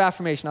sweet. Words of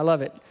affirmation. I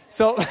love it.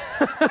 So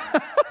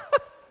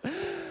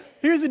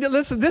here's the deal.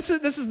 Listen, this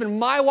has been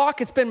my walk.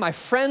 It's been my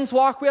friend's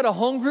walk. We had a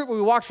home group where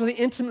we walked really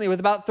intimately with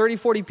about 30,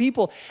 40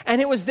 people, and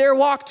it was their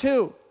walk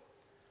too.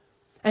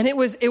 And it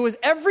was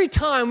every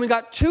time we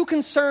got too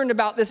concerned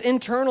about this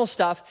internal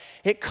stuff,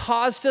 it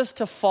caused us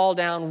to fall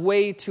down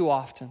way too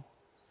often.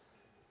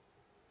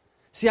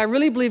 See, I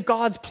really believe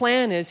God's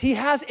plan is he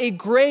has a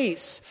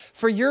grace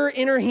for your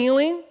inner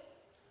healing,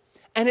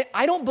 and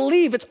I don't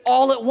believe it's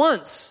all at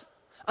once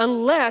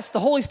unless the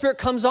Holy Spirit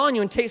comes on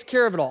you and takes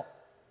care of it all.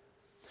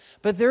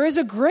 But there is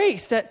a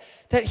grace that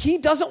he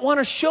doesn't want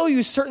to show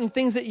you certain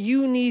things that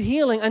you need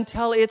healing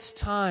until it's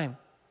time.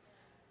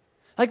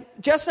 Like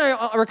Jess and I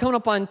are coming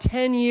up on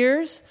 10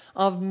 years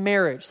of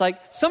marriage. Like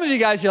some of you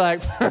guys, you're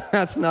like,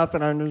 that's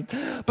nothing.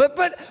 But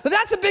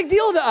that's a big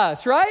deal to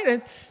us,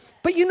 right?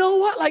 But you know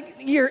what? Like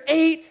year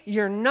 8,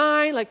 year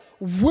 9, like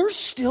we're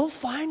still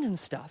finding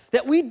stuff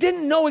that we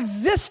didn't know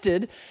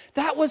existed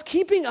that was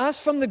keeping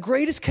us from the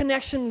greatest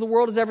connection the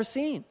world has ever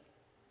seen.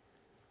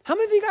 How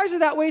many of you guys are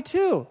that way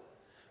too?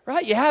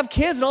 Right? You have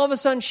kids and all of a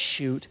sudden,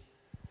 shoot,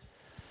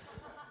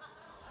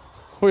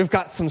 we've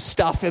got some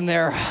stuff in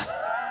there.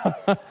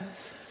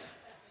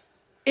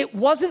 It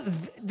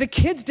wasn't, the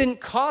kids didn't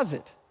cause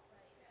it.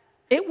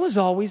 It was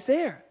always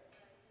there.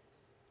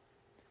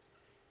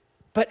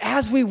 But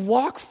as we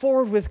walk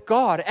forward with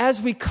God,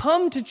 as we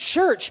come to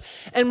church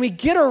and we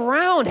get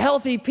around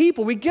healthy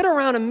people, we get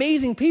around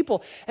amazing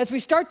people, as we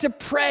start to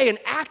pray and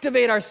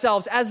activate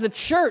ourselves as the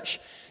church,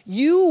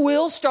 you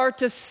will start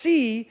to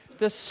see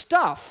the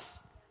stuff.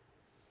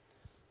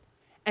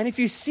 And if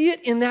you see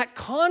it in that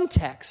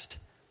context,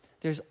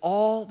 there's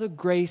all the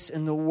grace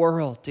in the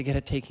world to get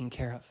it taken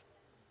care of.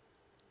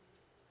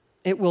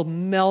 It will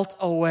melt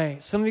away.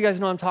 Some of you guys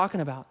know what I'm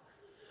talking about.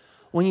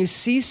 When you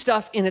see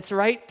stuff in its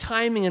right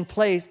timing and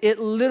place, it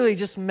literally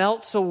just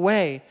melts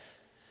away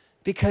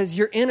because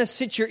you're in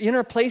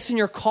a place in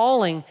your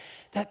calling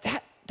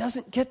that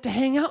doesn't get to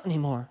hang out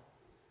anymore.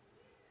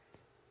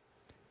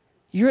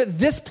 You're at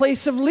this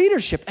place of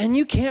leadership and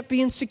you can't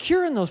be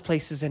insecure in those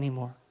places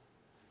anymore.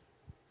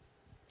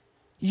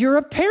 You're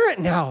a parent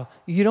now.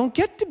 You don't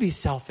get to be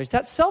selfish.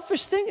 That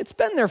selfish thing, it's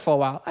been there for a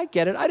while. I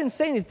get it. I didn't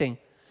say anything.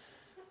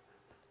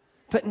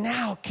 But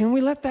now, can we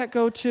let that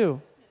go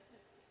too?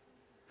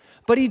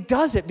 But he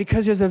does it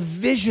because there's a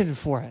vision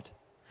for it.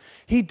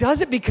 He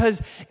does it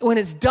because when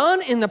it's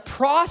done in the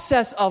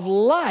process of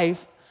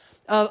life,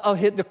 of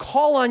the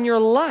call on your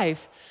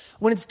life,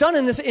 when it's done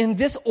in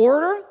this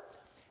order,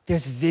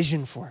 there's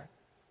vision for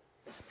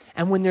it.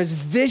 And when there's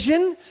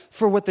vision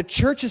for what the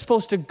church is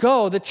supposed to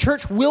go, the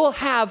church will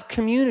have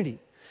community.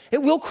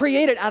 It will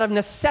create it out of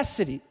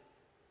necessity.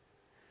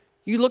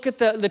 You look at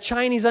the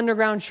Chinese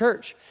underground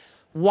church.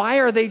 Why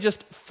are they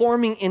just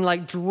forming in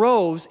like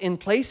droves in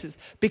places?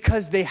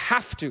 Because they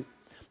have to.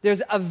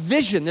 There's a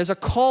vision, there's a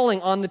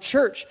calling on the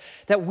church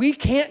that we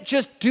can't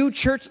just do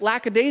church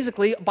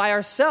lackadaisically by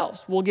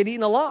ourselves. We'll get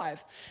eaten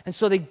alive. And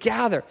so they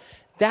gather.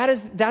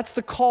 That's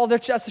the call,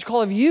 that's the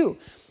call of you.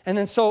 And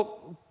then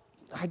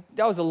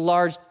that was a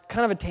large,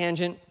 kind of a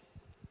tangent.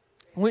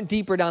 I went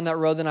deeper down that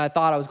road than I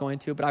thought I was going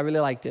to, but I really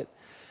liked it.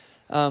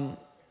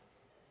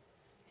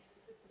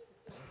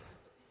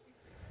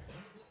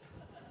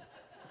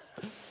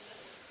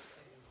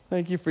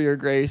 Thank you for your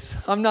grace.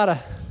 I'm not a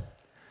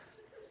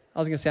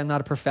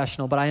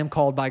professional, but I am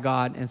called by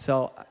God. And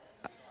so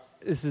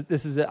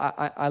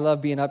I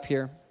love being up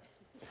here.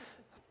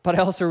 But I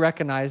also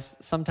recognize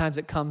sometimes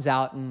it comes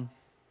out and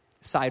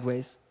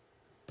sideways,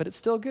 but it's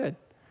still good.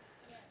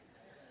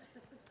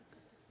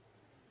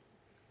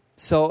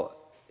 So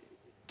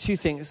 2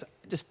 things,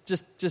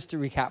 just to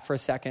recap for a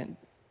second.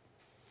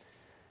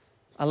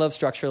 I love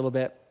structure a little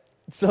bit.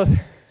 So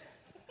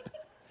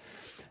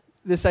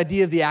this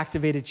idea of the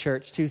activated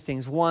church, 2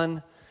 things.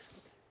 1,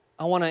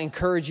 I want to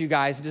encourage you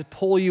guys, just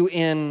pull you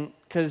in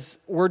because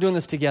we're doing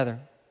this together.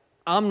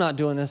 I'm not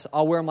doing this.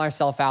 I'll wear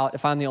myself out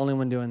if I'm the only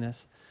one doing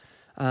this.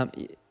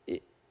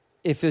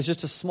 If there's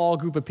just a small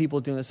group of people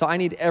doing this. So I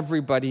need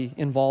everybody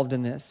involved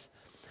in this.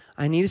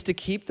 I need us to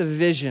keep the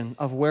vision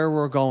of where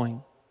we're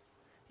going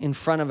in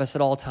front of us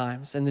at all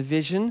times. And the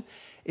vision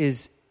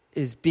is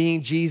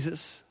being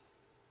Jesus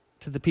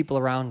to the people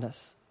around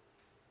us.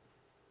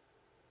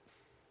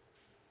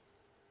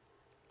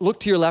 Look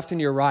to your left and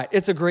to your right.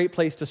 It's a great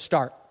place to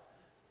start.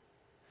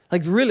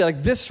 Like really,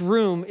 like this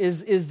room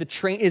is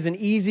an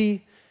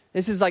easy,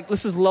 this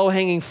is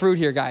low-hanging fruit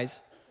here,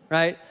 guys,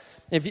 right?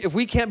 If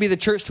we can't be the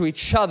church to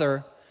each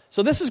other,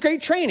 so this is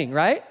great training,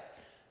 right?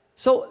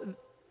 So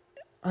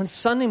on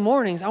Sunday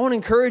mornings, I want to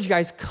encourage you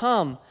guys,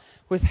 come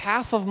with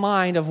half of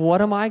mind of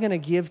what am I going to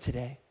give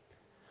today?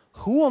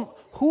 Who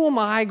am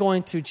I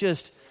going to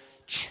just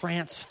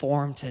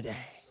transform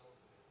today?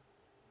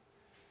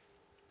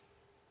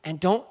 And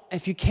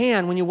if you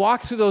can, when you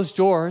walk through those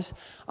doors,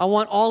 I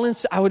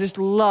would just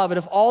love it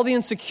if all the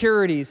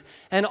insecurities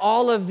and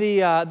all of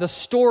the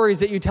stories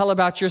that you tell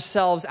about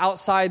yourselves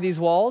outside these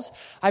walls,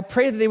 I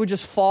pray that they would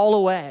just fall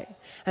away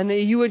and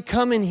that you would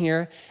come in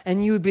here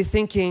and you would be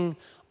thinking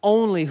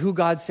only who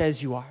God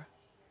says you are.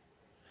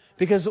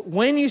 Because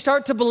when you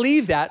start to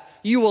believe that,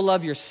 you will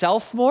love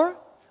yourself more,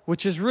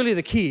 which is really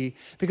the key.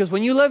 Because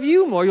when you love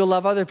you more, you'll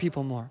love other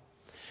people more.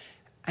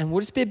 And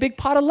we'll just be a big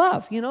pot of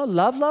love,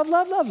 love, love,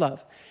 love, love,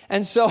 love.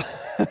 And so,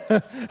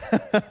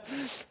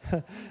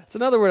 it's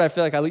another word I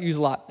feel like I use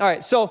a lot. All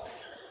right, so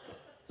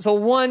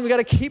 1, we got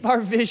to keep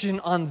our vision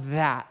on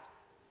that.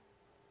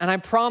 And I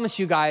promise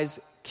you guys,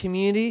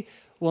 community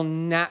will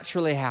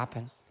naturally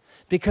happen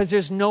because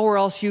there's nowhere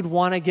else you'd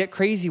want to get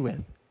crazy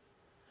with.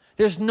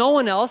 There's no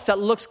one else that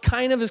looks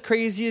kind of as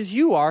crazy as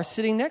you are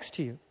sitting next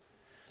to you.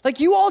 Like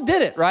you all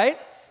did it, right?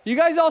 You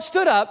guys all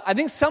stood up. I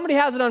think somebody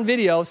has it on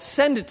video.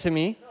 Send it to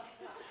me.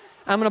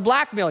 I'm going to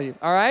blackmail you,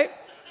 all right?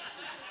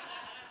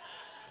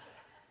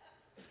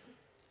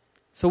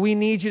 So we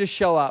need you to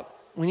show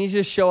up. We need you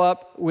to show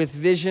up with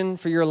vision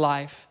for your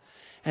life.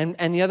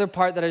 And the other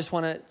part that I just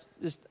want to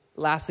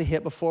lastly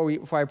hit before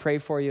I pray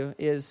for you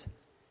is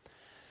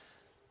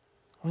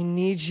we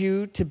need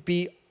you to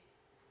be,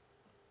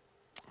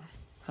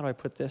 how do I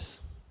put this?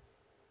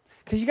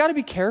 Because you got to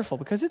be careful,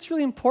 because it's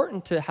really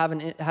important to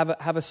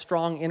have a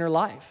strong inner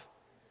life.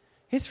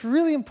 It's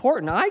really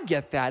important. I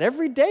get that.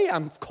 Every day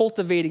I'm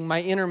cultivating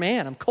my inner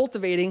man. I'm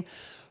cultivating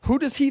who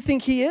does he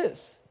think he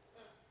is.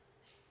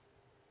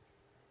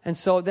 And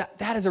so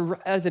that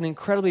is an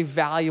incredibly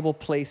valuable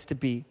place to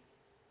be.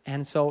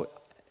 And so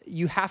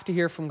you have to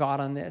hear from God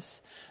on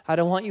this. I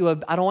don't want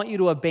you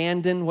to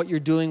abandon what you're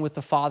doing with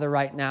the Father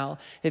right now.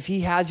 If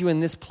he has you in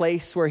this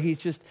place where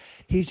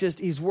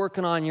he's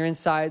working on your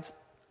insides,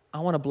 I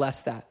want to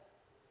bless that.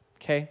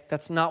 Okay?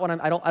 That's not what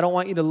I don't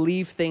want you to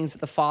leave things that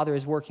the Father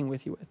is working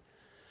with you with.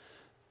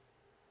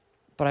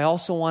 But I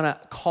also want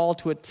to call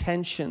to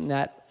attention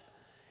that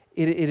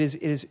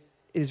it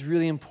is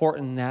really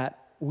important that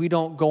we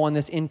don't go on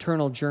this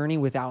internal journey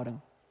without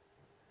him.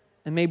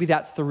 And maybe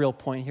that's the real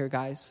point here,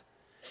 guys,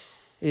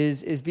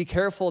 is be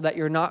careful that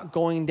you're not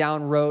going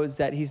down roads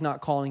that he's not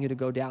calling you to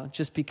go down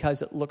just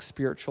because it looks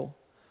spiritual.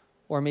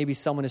 Or maybe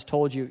someone has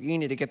told you, you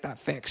need to get that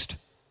fixed.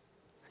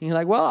 And you're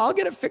like, well, I'll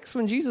get it fixed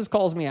when Jesus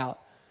calls me out.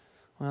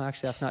 Well,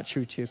 actually, that's not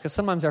true, too, because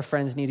sometimes our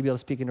friends need to be able to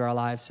speak into our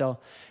lives. So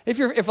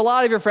if a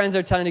lot of your friends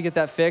are telling you to get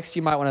that fixed,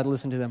 you might want to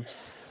listen to them.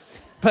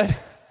 But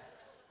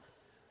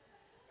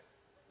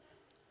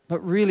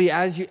really,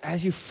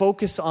 as you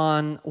focus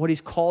on what he's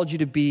called you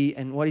to be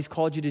and what he's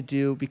called you to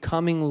do,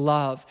 becoming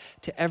love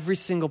to every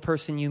single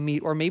person you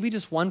meet, or maybe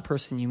just one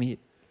person you meet,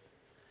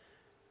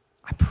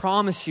 I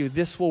promise you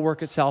this will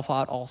work itself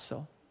out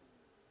also.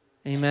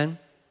 Amen?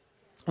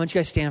 Why don't you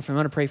guys stand for me? I'm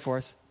going to pray for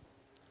us.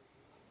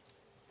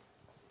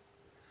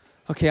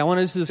 Okay, I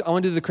want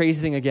to do the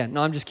crazy thing again.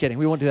 No, I'm just kidding.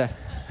 We won't do that.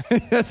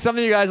 Some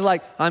of you guys are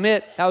like, I'm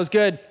it. That was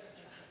good.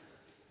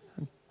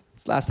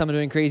 It's the last time I'm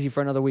doing crazy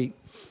for another week.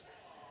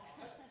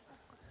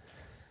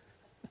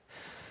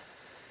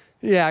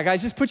 Yeah,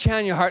 guys, just put your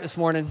hand on your heart this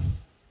morning.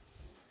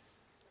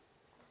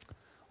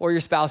 Or your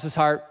spouse's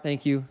heart.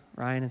 Thank you,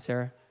 Ryan and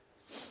Sarah.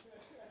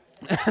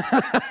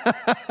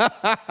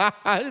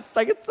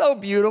 It's so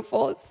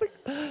beautiful. It's like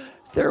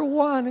they're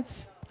one.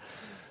 It's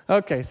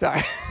okay,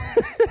 sorry.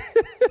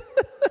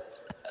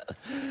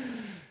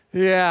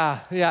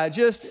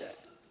 Just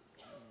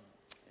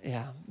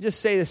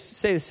say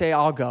this,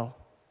 I'll go.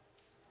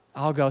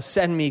 I'll go.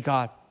 Send me,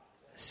 God.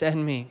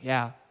 Send me.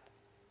 Yeah.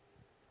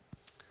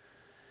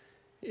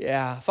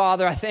 Yeah.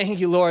 Father, I thank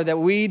you, Lord, that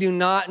we do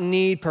not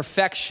need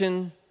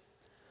perfection.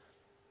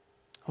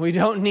 We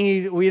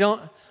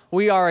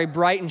are a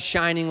bright and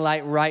shining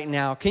light right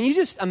now. Can you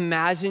just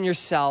imagine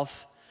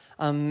yourself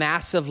a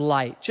massive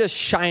light just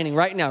shining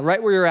right now,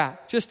 right where you're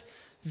at? Just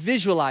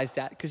visualize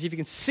that, because if you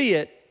can see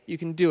it, you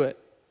can do it.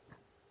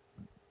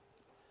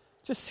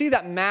 Just see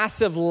that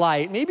massive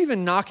light, maybe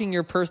even knocking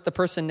the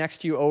person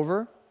next to you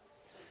over.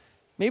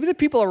 Maybe the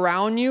people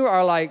around you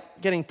are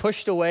like getting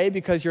pushed away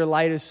because your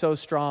light is so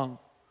strong.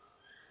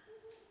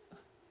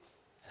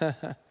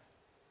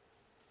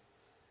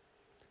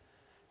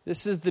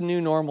 This is the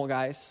new normal,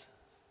 guys.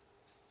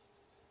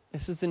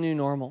 This is the new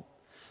normal.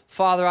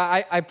 Father,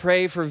 I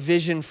pray for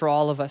vision for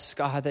all of us,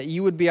 God, that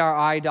you would be our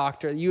eye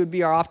doctor, that you would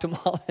be our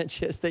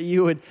ophthalmologist, that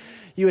you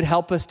would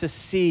help us to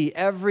see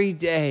every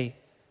day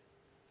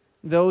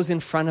those in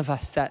front of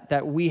us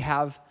that we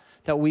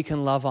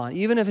can love on,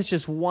 even if it's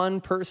just one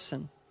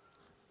person.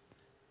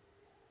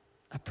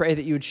 I pray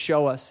that you would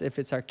show us, if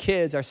it's our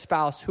kids, our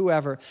spouse,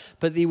 whoever,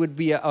 but they would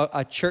be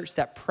a church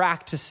that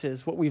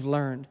practices what we've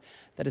learned,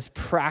 that has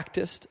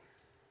practiced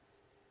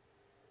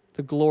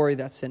the glory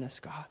that's in us,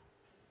 God.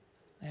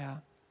 Yeah.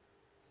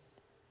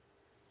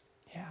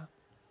 Yeah.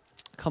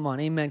 Come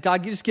on, amen.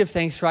 God, just give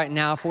thanks right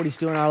now for what he's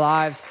doing in our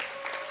lives.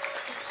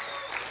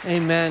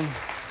 Amen.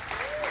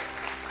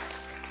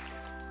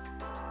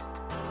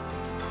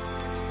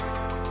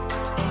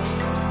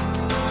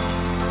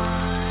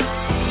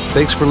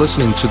 Thanks for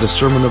listening to the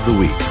Sermon of the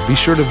Week. Be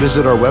sure to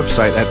visit our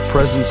website at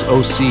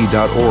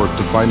presenceoc.org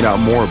to find out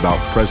more about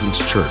Presence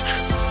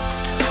Church.